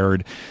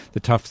shared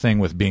the tough thing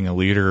with being a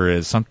leader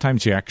is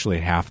sometimes you actually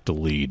have to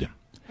lead.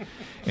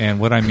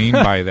 And what I mean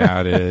by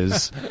that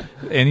is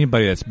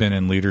anybody that's been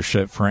in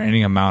leadership for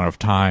any amount of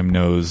time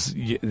knows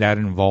that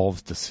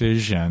involves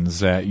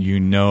decisions that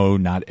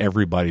not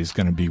everybody's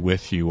going to be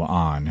with you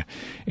on.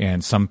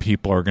 And some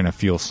people are going to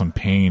feel some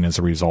pain as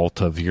a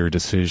result of your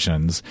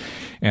decisions.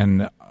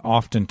 And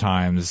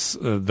oftentimes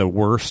the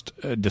worst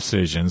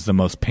decisions, the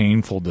most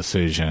painful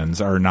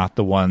decisions, are not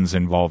the ones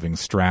involving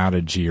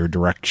strategy or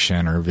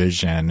direction or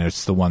vision.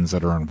 It's the ones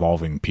that are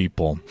involving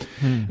people.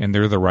 And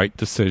they're the right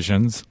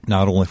decisions,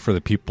 not only for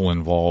the people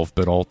involved,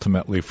 but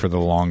ultimately for the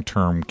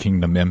long-term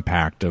kingdom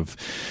impact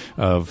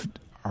of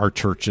our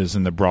churches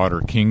and the broader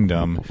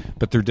kingdom,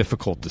 but they're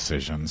difficult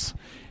decisions.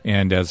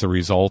 And as a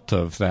result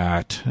of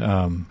that,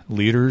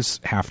 leaders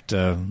have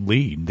to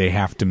lead. They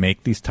have to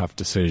make these tough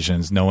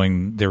decisions,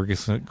 knowing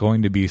there's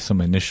going to be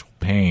some initial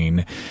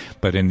pain,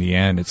 but in the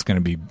end, it's going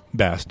to be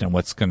best and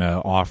what's going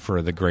to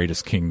offer the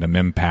greatest kingdom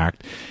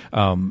impact.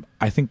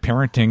 I think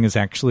parenting is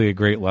actually a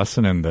great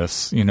lesson in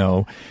this.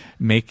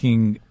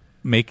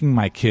 Making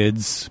my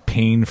kids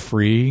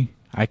pain-free,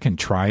 I can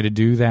try to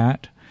do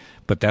that,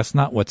 but that's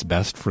not what's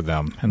best for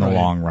them in the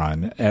long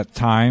run. At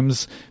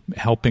times,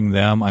 helping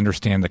them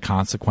understand the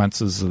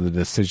consequences of the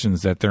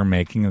decisions that they're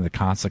making and the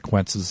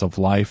consequences of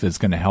life is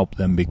going to help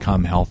them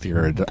become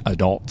healthier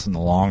adults in the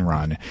long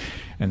run.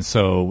 And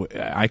so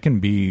I can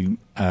be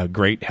a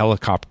great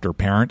helicopter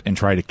parent and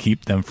try to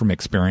keep them from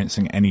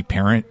experiencing any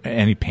pain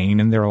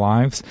in their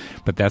lives,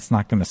 but that's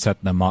not going to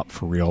set them up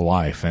for real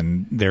life.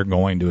 And they're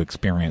going to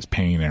experience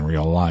pain in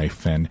real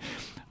life. And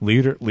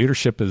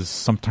leadership is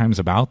sometimes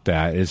about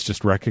that. It's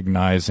just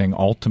recognizing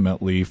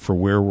ultimately for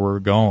where we're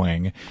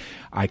going,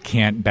 I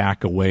can't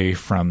back away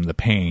from the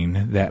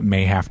pain that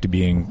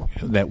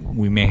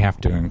we may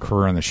have to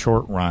incur in the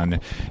short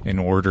run in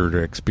order to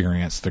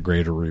experience the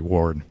greater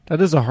reward.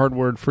 That is a hard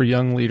word for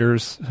young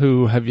leaders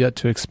who have yet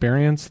to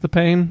experience the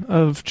pain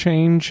of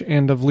change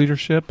and of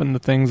leadership and the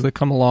things that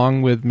come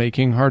along with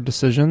making hard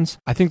decisions.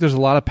 I think there's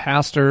a lot of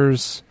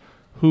pastors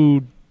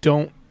who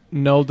don't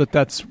know that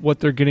that's what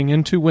they're getting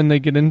into when they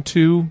get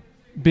into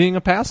being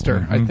a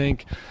pastor. I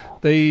think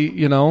they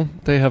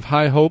have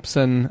high hopes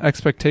and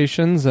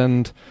expectations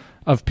and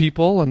of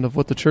people and of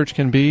what the church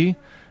can be,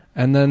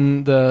 and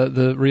then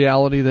the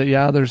reality that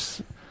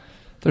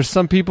there's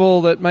some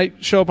people that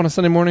might show up on a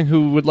Sunday morning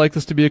who would like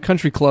this to be a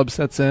country club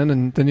sets in,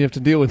 and then you have to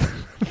deal with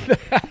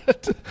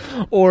that.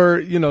 Or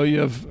you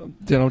have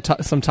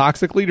some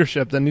toxic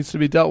leadership that needs to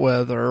be dealt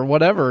with, or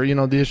whatever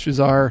the issues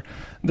are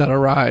that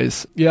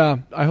arise. Yeah,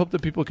 I hope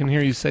that people can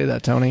hear you say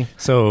that, Tony.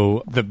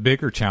 So the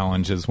bigger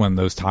challenge is when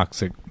those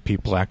toxic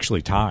people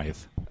actually tithe.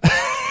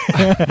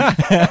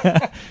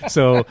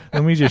 So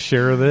let me just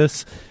share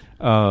this.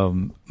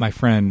 My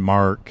friend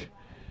Mark,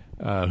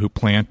 who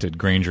planted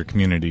Granger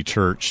Community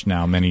Church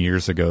now many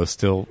years ago,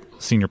 still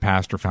senior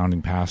pastor,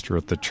 founding pastor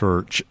at the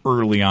church.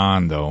 Early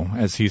on, though,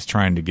 as he's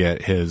trying to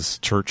get his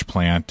church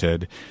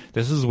planted,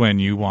 this is when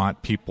you want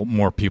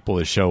more people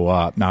to show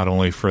up, not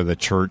only for the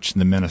church and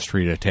the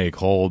ministry to take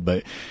hold,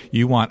 but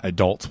you want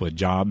adults with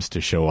jobs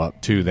to show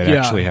up too that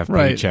actually have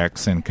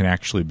paychecks and can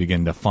actually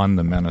begin to fund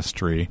the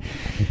ministry.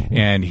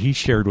 And he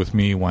shared with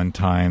me one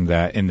time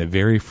that in the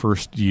very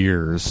first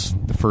years,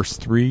 the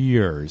first 3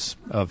 years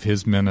of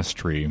his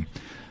ministry,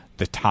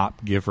 the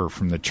top giver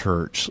from the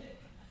church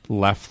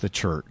left the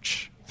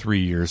church 3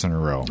 years in a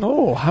row.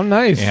 Oh, how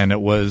nice. And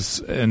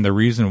the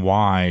reason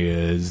why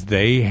is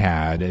they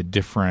had a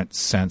different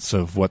sense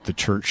of what the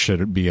church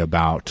should be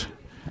about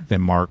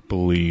than Mark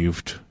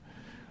believed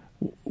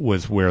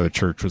was where the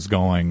church was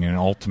going, and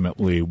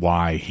ultimately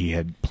why he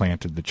had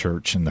planted the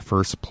church in the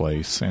first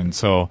place. And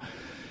so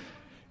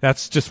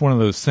that's just one of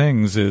those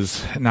things,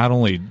 is not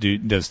only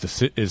is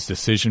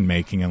decision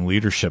making and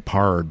leadership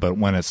hard, but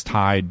when it's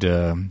tied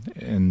to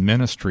in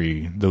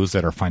ministry, those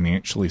that are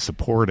financially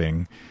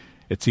supporting,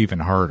 it's even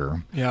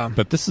harder. Yeah.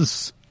 But this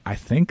is, I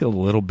think, a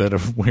little bit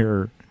of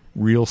where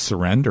real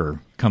surrender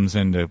comes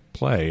into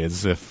play,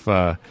 is if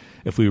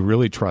we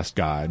really trust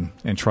God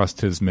and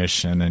trust His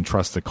mission and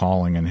trust the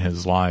calling in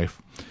His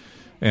life,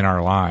 in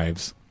our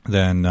lives,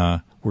 then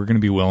we're going to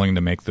be willing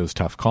to make those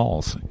tough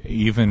calls,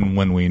 even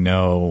when we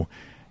know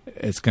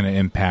it's going to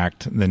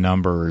impact the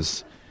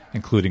numbers,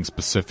 including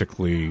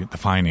specifically the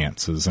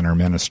finances in our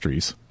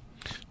ministries.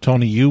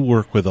 Tony, you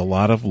work with a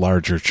lot of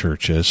larger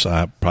churches,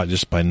 probably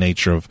just by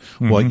nature of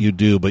what you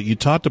do, but you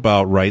talked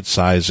about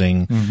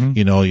right-sizing,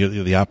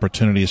 the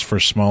opportunities for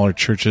smaller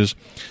churches.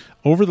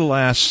 Over the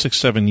last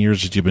 6-7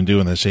 years that you've been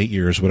doing this, 8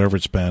 years, whatever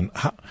it's been,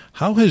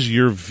 how has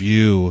your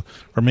view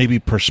or maybe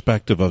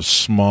perspective of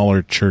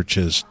smaller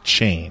churches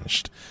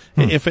changed,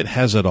 if it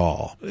has at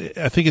all?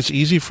 I think it's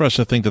easy for us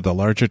to think that the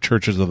larger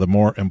churches are the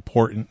more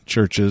important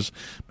churches,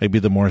 maybe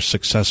the more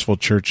successful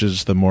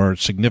churches, the more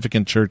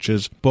significant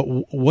churches. But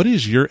what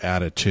is your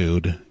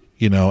attitude,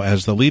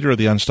 as the leader of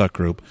the Unstuck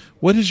Group,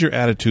 what is your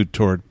attitude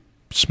toward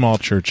small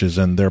churches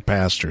and their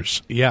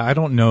pastors? Yeah, I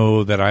don't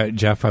know that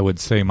Jeff, I would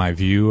say my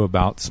view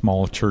about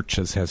small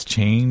churches has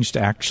changed.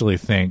 I actually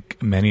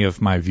think many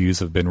of my views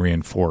have been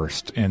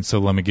reinforced. And so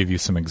let me give you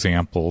some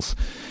examples.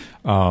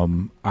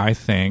 I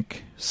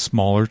think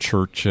smaller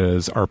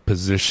churches are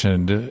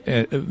positioned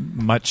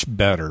much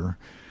better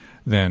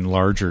than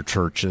larger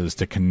churches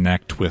to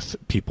connect with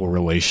people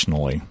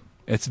relationally.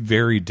 It's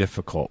very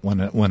difficult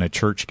when a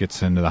church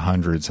gets into the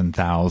hundreds and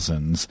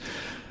thousands.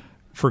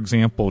 For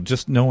example,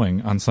 just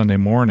knowing on Sunday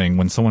morning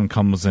when someone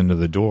comes into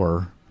the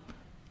door,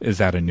 is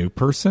that a new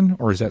person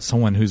or is that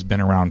someone who's been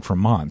around for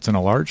months? In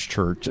a large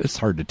church, it's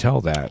hard to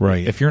tell that.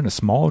 Right. If you're in a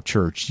small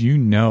church,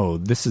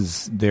 this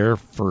is their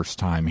first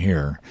time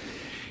here.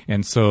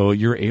 And so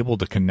you're able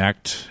to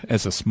connect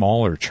as a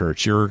smaller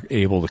church. You're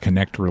able to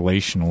connect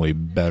relationally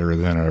better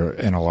than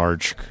in a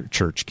large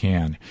church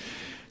can.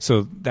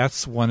 So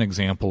that's one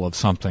example of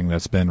something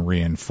that's been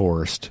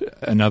reinforced.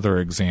 Another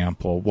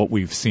example, what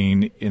we've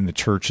seen in the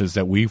churches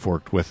that we've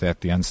worked with at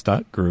the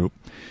Unstuck Group,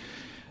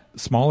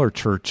 smaller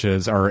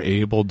churches are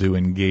able to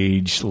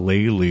engage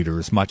lay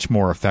leaders much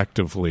more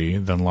effectively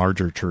than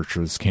larger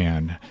churches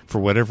can. For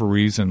whatever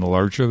reason, the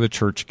larger the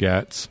church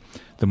gets,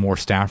 the more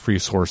staff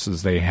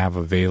resources they have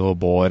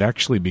available. It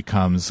actually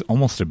becomes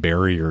almost a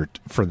barrier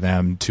for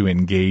them to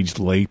engage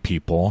lay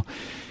people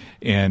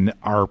in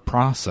our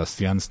process,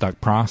 the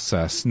Unstuck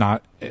process,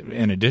 not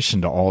in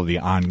addition to all the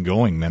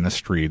ongoing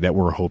ministry that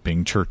we're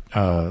hoping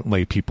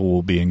lay people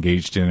will be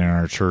engaged in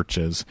our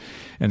churches.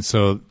 And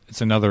so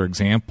it's another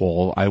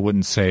example. I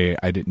wouldn't say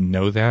I didn't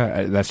know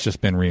that. That's just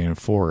been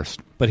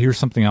reinforced. But here's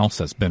something else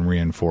that's been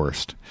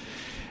reinforced.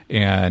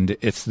 And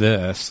it's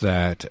this,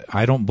 that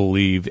I don't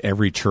believe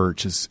every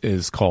church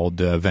is called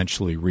to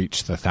eventually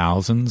reach the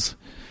thousands,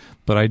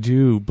 But I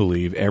do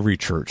believe every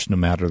church, no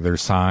matter their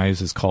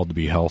size, is called to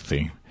be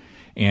healthy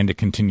and to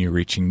continue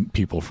reaching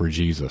people for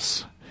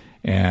Jesus.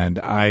 And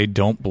I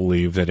don't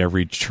believe that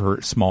every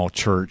small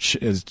church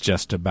is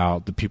just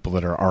about the people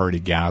that are already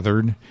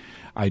gathered.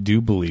 I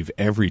do believe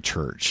every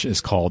church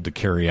is called to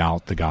carry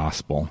out the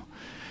gospel.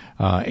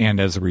 And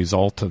as a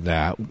result of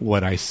that,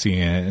 what I see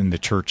in the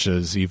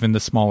churches, even the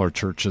smaller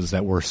churches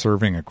that we're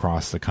serving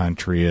across the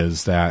country,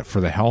 is that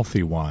for the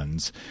healthy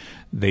ones,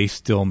 they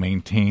still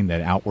maintain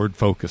that outward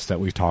focus that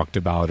we talked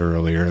about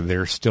earlier.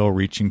 They're still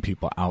reaching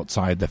people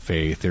outside the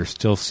faith. They're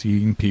still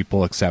seeing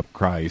people accept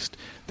Christ.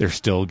 They're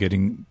still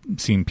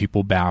seeing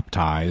people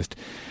baptized,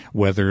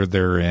 whether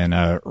they're in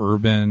a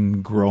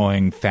urban,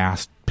 growing,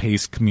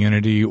 fast-paced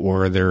community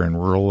or they're in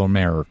rural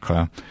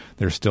America.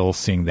 They're still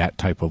seeing that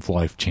type of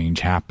life change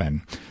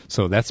happen.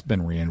 So that's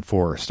been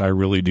reinforced. I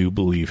really do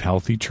believe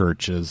healthy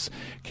churches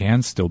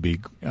can still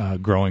be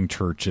growing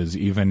churches,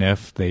 even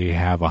if they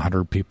have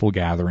 100 people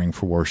gathering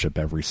for worship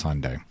every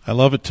Sunday. I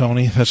love it,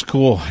 Tony. That's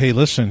cool. Hey,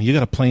 listen, you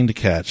got a plane to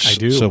catch. I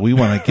do. So we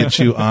want to get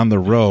you on the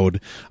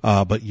road.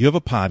 But you have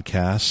a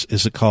podcast.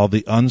 Is it called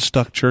the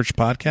Unstuck Church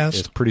Podcast?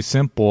 It's pretty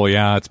simple.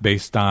 Yeah, it's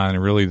based on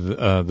really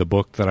the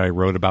book that I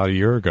wrote about a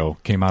year ago.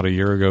 Came out a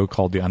year ago,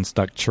 called The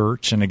Unstuck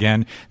Church. And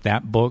again,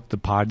 that book, the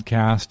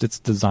podcast, it's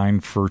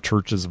designed for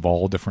churches of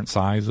all different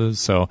sizes.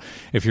 So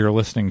if you're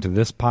listening to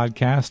this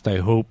podcast, I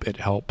hope it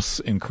helps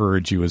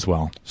encourage you as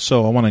well.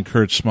 So I want to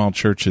encourage small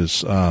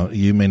churches.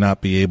 You may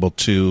not be able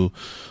to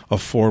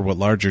afford what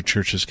larger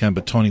churches can,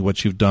 but Tony,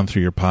 what you've done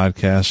through your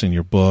podcast and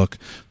your book,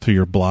 through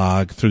your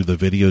blog, through the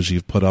videos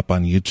you've put up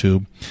on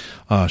YouTube,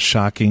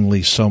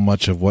 shockingly, so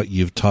much of what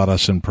you've taught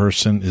us in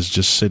person is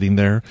just sitting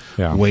there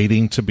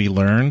waiting to be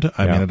learned.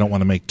 I mean, I don't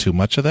want to make too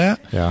much of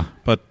that. Yeah.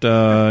 But,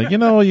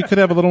 you could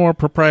have a little more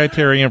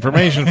proprietary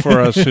information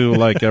for us who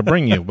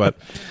bring you. But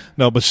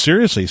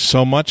seriously,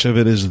 so much of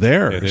it is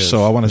there. It is.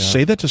 So I want to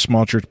say that to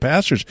small church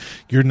pastors.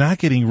 You're not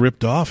getting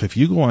ripped off if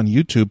you go on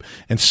YouTube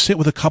and sit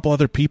with a couple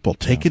other people.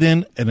 Take it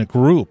in a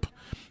group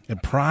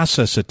and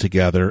process it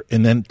together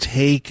and then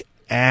take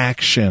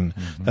action.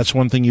 Mm-hmm. That's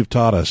one thing you've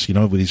taught us,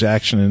 with these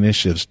action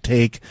initiatives.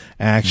 Take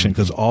action,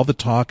 because all the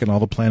talk and all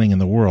the planning in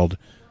the world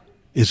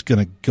is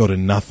going to go to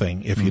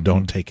nothing if you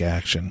don't take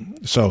action.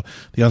 So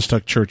the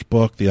Unstuck Church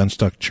book, the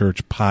Unstuck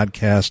Church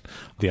podcast,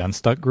 the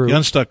Unstuck Group,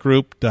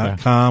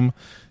 theunstuckgroup.com.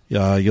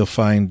 You'll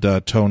find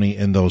Tony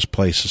in those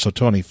places. So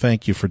Tony,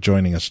 thank you for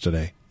joining us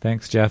today.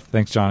 Thanks, Jeff.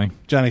 Thanks, Johnny.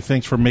 Johnny,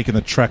 thanks for making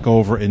the trek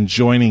over and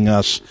joining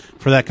us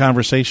for that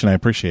conversation. I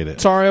appreciate it.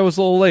 Sorry I was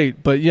a little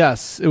late, but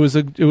yes, it was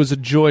a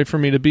joy for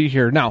me to be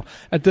here. Now,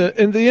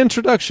 in the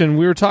introduction,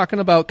 we were talking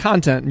about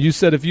content. You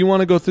said if you want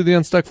to go through the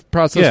Unstuck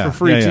process for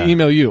free to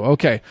email you.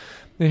 Okay.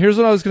 Now, here's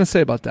what I was going to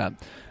say about that.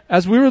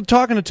 As we were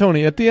talking to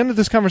Tony, at the end of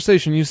this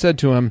conversation, you said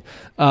to him,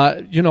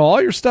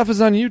 all your stuff is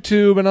on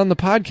YouTube and on the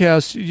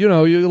podcast,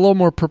 a little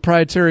more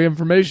proprietary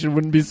information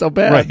wouldn't be so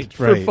bad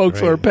for folks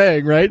who are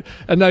paying, right?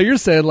 And now you're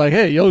saying,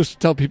 hey, you'll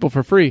tell people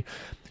for free.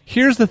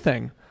 Here's the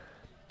thing.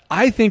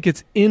 I think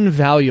it's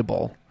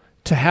invaluable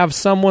to have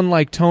someone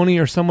like Tony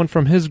or someone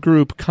from his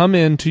group come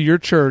into your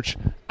church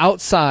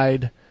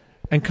outside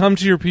and come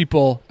to your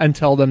people and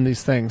tell them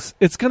these things.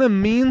 It's going to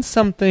mean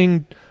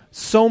something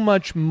so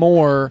much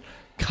more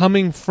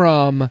coming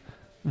from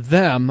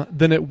them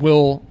than it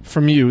will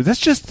from you. That's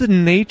just the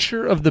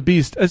nature of the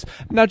beast.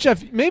 Now,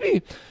 Jeff,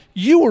 maybe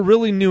you were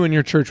really new in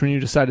your church when you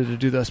decided to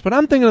do this, but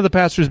I'm thinking of the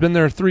pastor who's been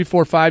there 3,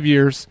 4, 5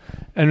 years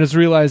and is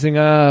realizing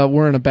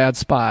we're in a bad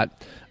spot.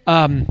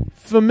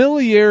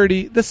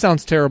 Familiarity, this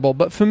sounds terrible,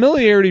 but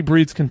familiarity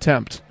breeds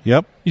contempt.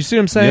 Yep. You see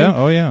what I'm saying? Yeah,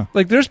 oh yeah.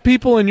 There's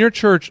people in your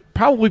church,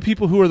 probably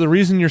people who are the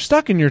reason you're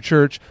stuck in your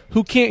church,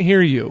 who can't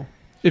hear you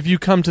if you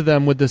come to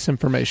them with this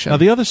information. Now,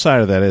 the other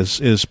side of that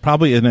is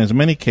probably, in as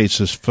many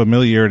cases,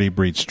 familiarity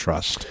breeds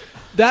trust.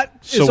 That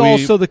is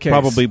also the case.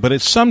 Probably, but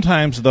it's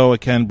sometimes, though, it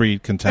can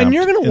breed contempt. And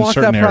you're going to walk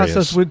that process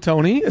areas. with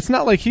Tony. It's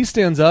not like he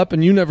stands up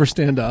and you never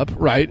stand up,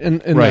 right, in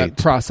that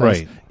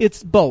process. Right.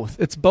 It's both.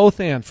 It's both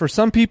and. For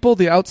some people,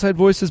 the outside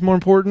voice is more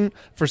important.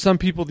 For some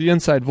people, the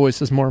inside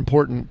voice is more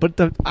important.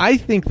 But I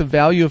think the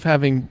value of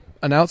having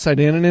an outside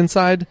and an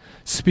inside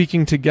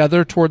speaking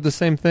together toward the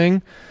same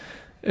thing,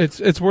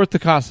 it's worth the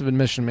cost of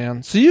admission,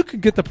 man. So you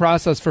could get the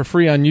process for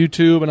free on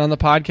YouTube and on the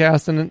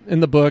podcast and in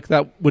the book.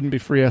 That wouldn't be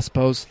free, I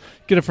suppose.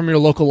 Get it from your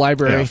local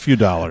library. Yeah, a few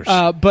dollars.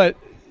 But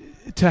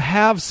to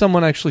have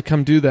someone actually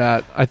come do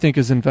that, I think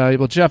is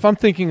invaluable. Jeff, I'm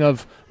thinking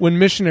of when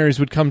missionaries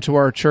would come to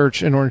our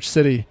church in Orange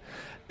City,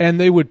 and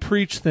they would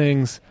preach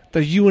things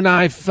that you and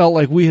I felt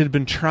like we had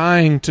been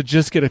trying to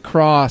just get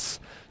across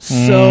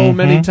so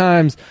many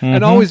times,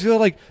 and always feel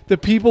like the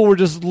people were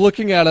just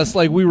looking at us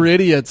like we were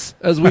idiots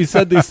as we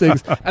said these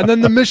things. And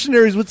then the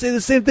missionaries would say the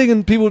same thing,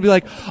 and people would be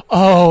like,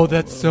 oh,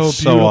 that's so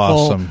beautiful. So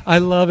awesome. I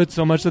love it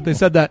so much that they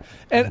said that.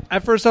 And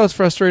at first I was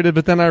frustrated,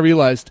 but then I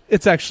realized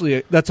it's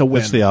actually, that's a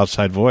win. It's the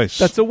outside voice.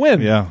 That's a win.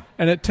 Yeah.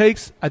 And it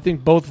takes, I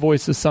think, both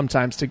voices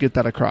sometimes to get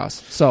that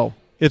across. So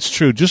it's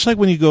true. Just like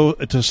when you go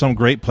to some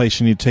great place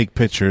and you take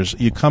pictures,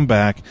 you come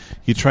back,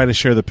 you try to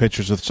share the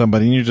pictures with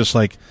somebody, and you're just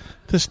like,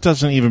 this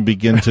doesn't even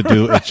begin to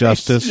do it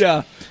justice.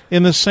 Yeah.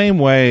 In the same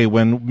way,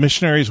 when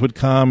missionaries would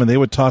come and they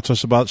would talk to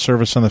us about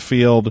service on the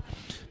field,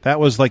 that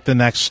was like the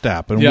next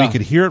step, and we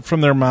could hear it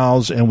from their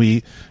mouths, and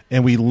we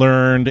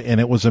learned,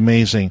 and it was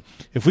amazing.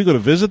 If we go to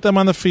visit them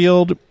on the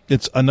field,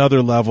 it's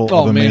another level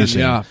of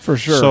amazing. Man, yeah, for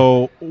sure.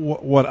 So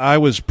what I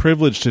was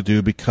privileged to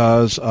do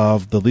because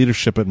of the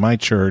leadership at my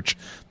church,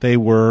 they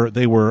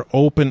were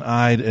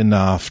open-eyed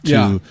enough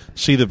to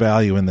see the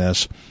value in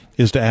this,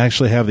 is to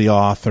actually have the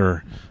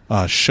author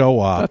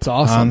show up That's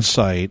awesome. on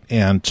site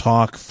and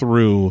talk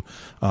through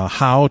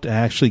how to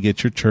actually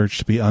get your church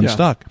to be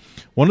unstuck.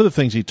 One of the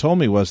things he told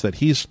me was that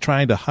he's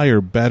trying to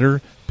hire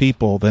better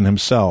people than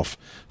himself.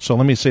 So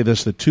let me say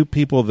this, the two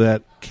people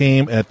that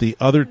came at the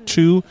other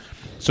two,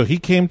 so he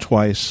came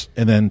twice,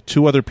 and then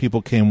two other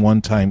people came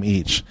one time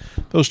each.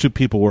 Those two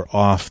people were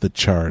off the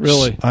charts.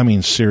 Really? I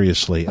mean,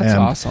 seriously. That's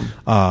awesome.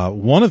 awesome.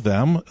 One of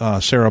them,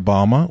 Sarah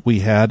Balma, we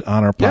had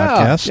on our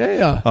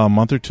podcast a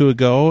month or two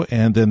ago,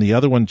 and then the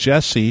other one,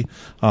 Jesse,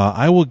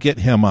 I will get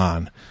him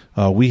on.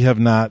 We have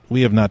not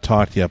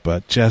talked yet,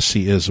 but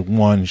Jesse is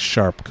one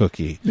sharp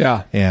cookie.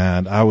 Yeah.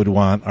 And I would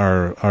want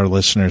our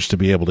listeners to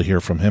be able to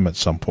hear from him at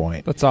some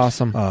point. That's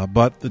awesome.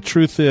 But the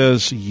truth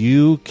is,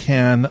 you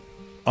can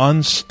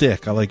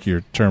unstick, I like your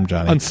term,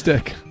 Johnny.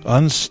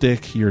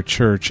 Unstick your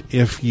church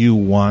if you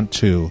want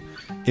to.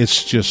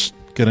 It's just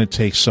going to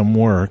take some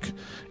work.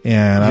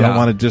 And I don't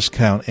want to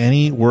discount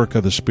any work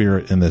of the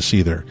Spirit in this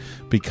either,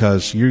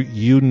 because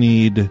you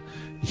need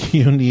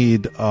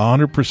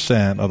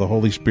 100% of the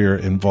Holy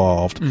Spirit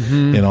involved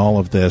in all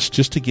of this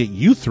just to get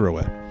you through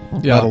it,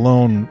 let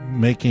alone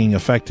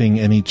affecting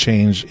any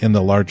change in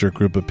the larger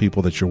group of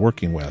people that you're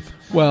working with.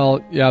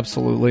 Well, yeah,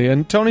 absolutely.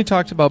 And Tony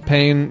talked about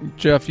pain.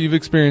 Jeff, you've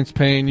experienced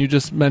pain. You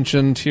just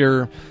mentioned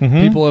here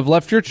people have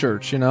left your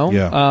church,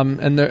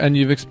 and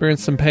you've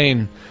experienced some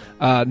pain.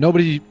 I've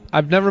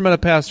never met a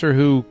pastor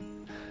who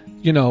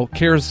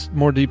cares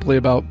more deeply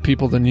about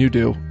people than you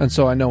do. And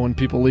so I know when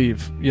people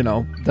leave,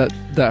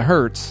 that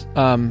hurts.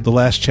 The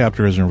last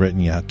chapter isn't written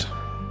yet.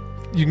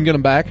 You can get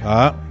them back?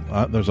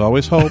 There's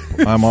always hope.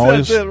 I'm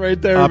always That's it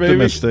right there,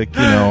 optimistic,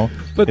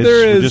 But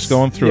we're just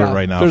going through it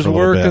right now. There's for a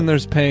work bit. and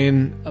there's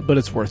pain, but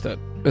it's worth it.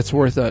 It's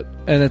worth it.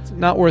 And it's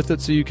not worth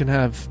it so you can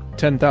have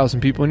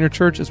 10,000 people in your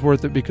church. It's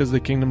worth it because the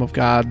kingdom of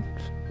God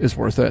is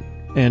worth it.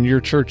 And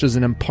your church is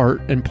an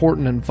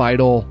important and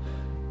vital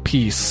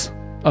piece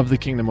of the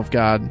kingdom of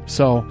God.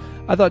 So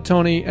I thought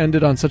Tony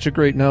ended on such a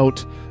great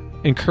note,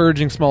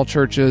 encouraging small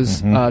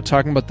churches,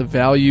 talking about the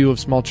value of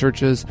small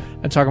churches,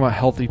 and talking about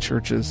healthy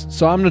churches.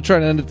 So I'm going to try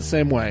to end it the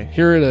same way.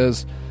 Here it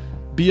is.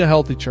 Be a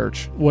healthy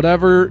church.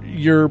 Whatever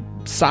your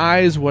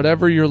size,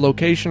 whatever your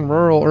location,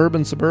 rural,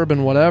 urban,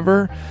 suburban,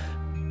 whatever,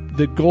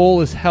 the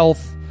goal is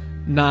health,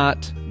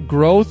 not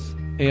growth.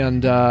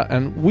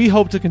 And we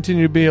hope to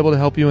continue to be able to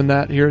help you in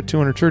that here at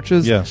 200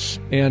 Churches. Yes.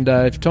 And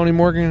if Tony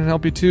Morgan can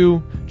help you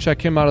too,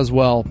 check him out as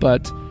well.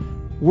 But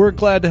we're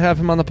glad to have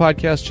him on the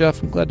podcast,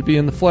 Jeff. I'm glad to be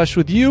in the flesh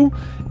with you.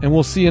 And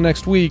we'll see you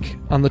next week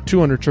on the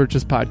 200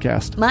 Churches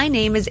podcast. My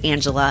name is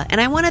Angela,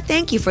 and I want to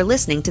thank you for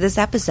listening to this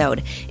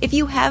episode. If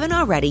you haven't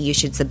already, you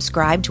should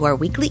subscribe to our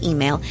weekly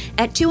email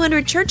at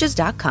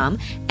 200churches.com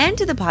and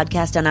to the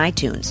podcast on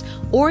iTunes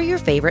or your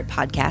favorite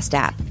podcast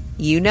app.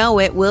 You know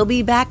it. We'll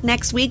be back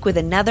next week with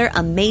another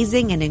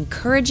amazing and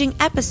encouraging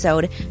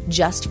episode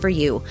just for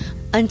you.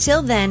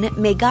 Until then,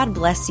 may God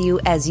bless you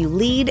as you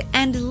lead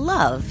and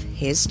love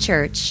His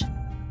church.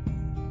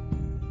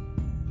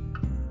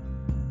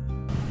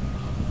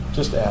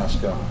 Just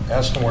ask them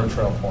where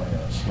Trail Point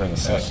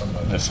is. Ask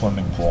somebody. The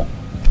swimming pool.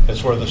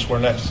 It's we're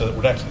next to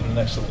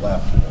the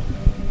left.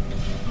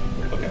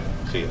 Okay,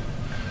 see you.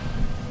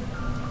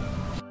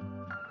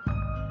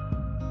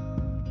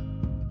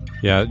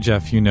 Yeah,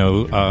 Jeff,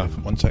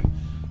 One second.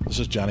 This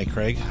is Johnny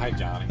Craig. Hi,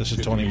 Johnny. This is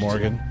Good Tony to meet you.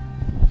 Morgan.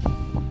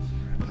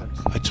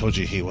 I told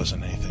you he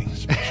wasn't anything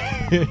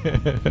special.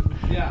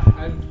 Yeah,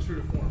 I'm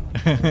true to form.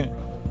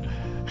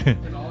 You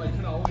can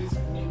always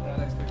meet that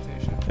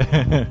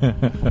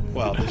expectation.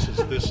 Well, this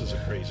is a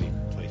crazy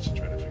place to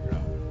try to figure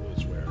out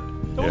who's where.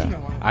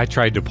 Yeah. I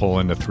tried to pull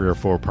into 3 or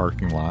 4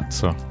 parking lots,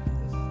 so.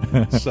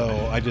 So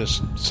I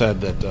just said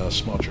that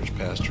small church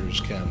pastors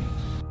can.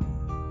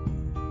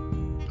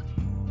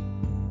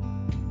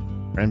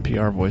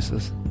 NPR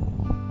voices.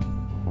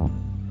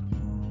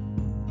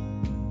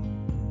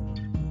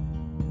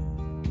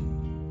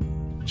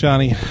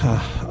 Johnny,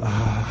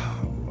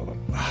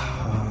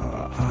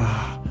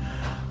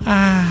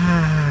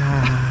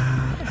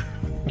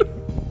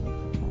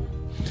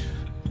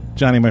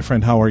 Johnny, my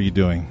friend, how are you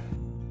doing?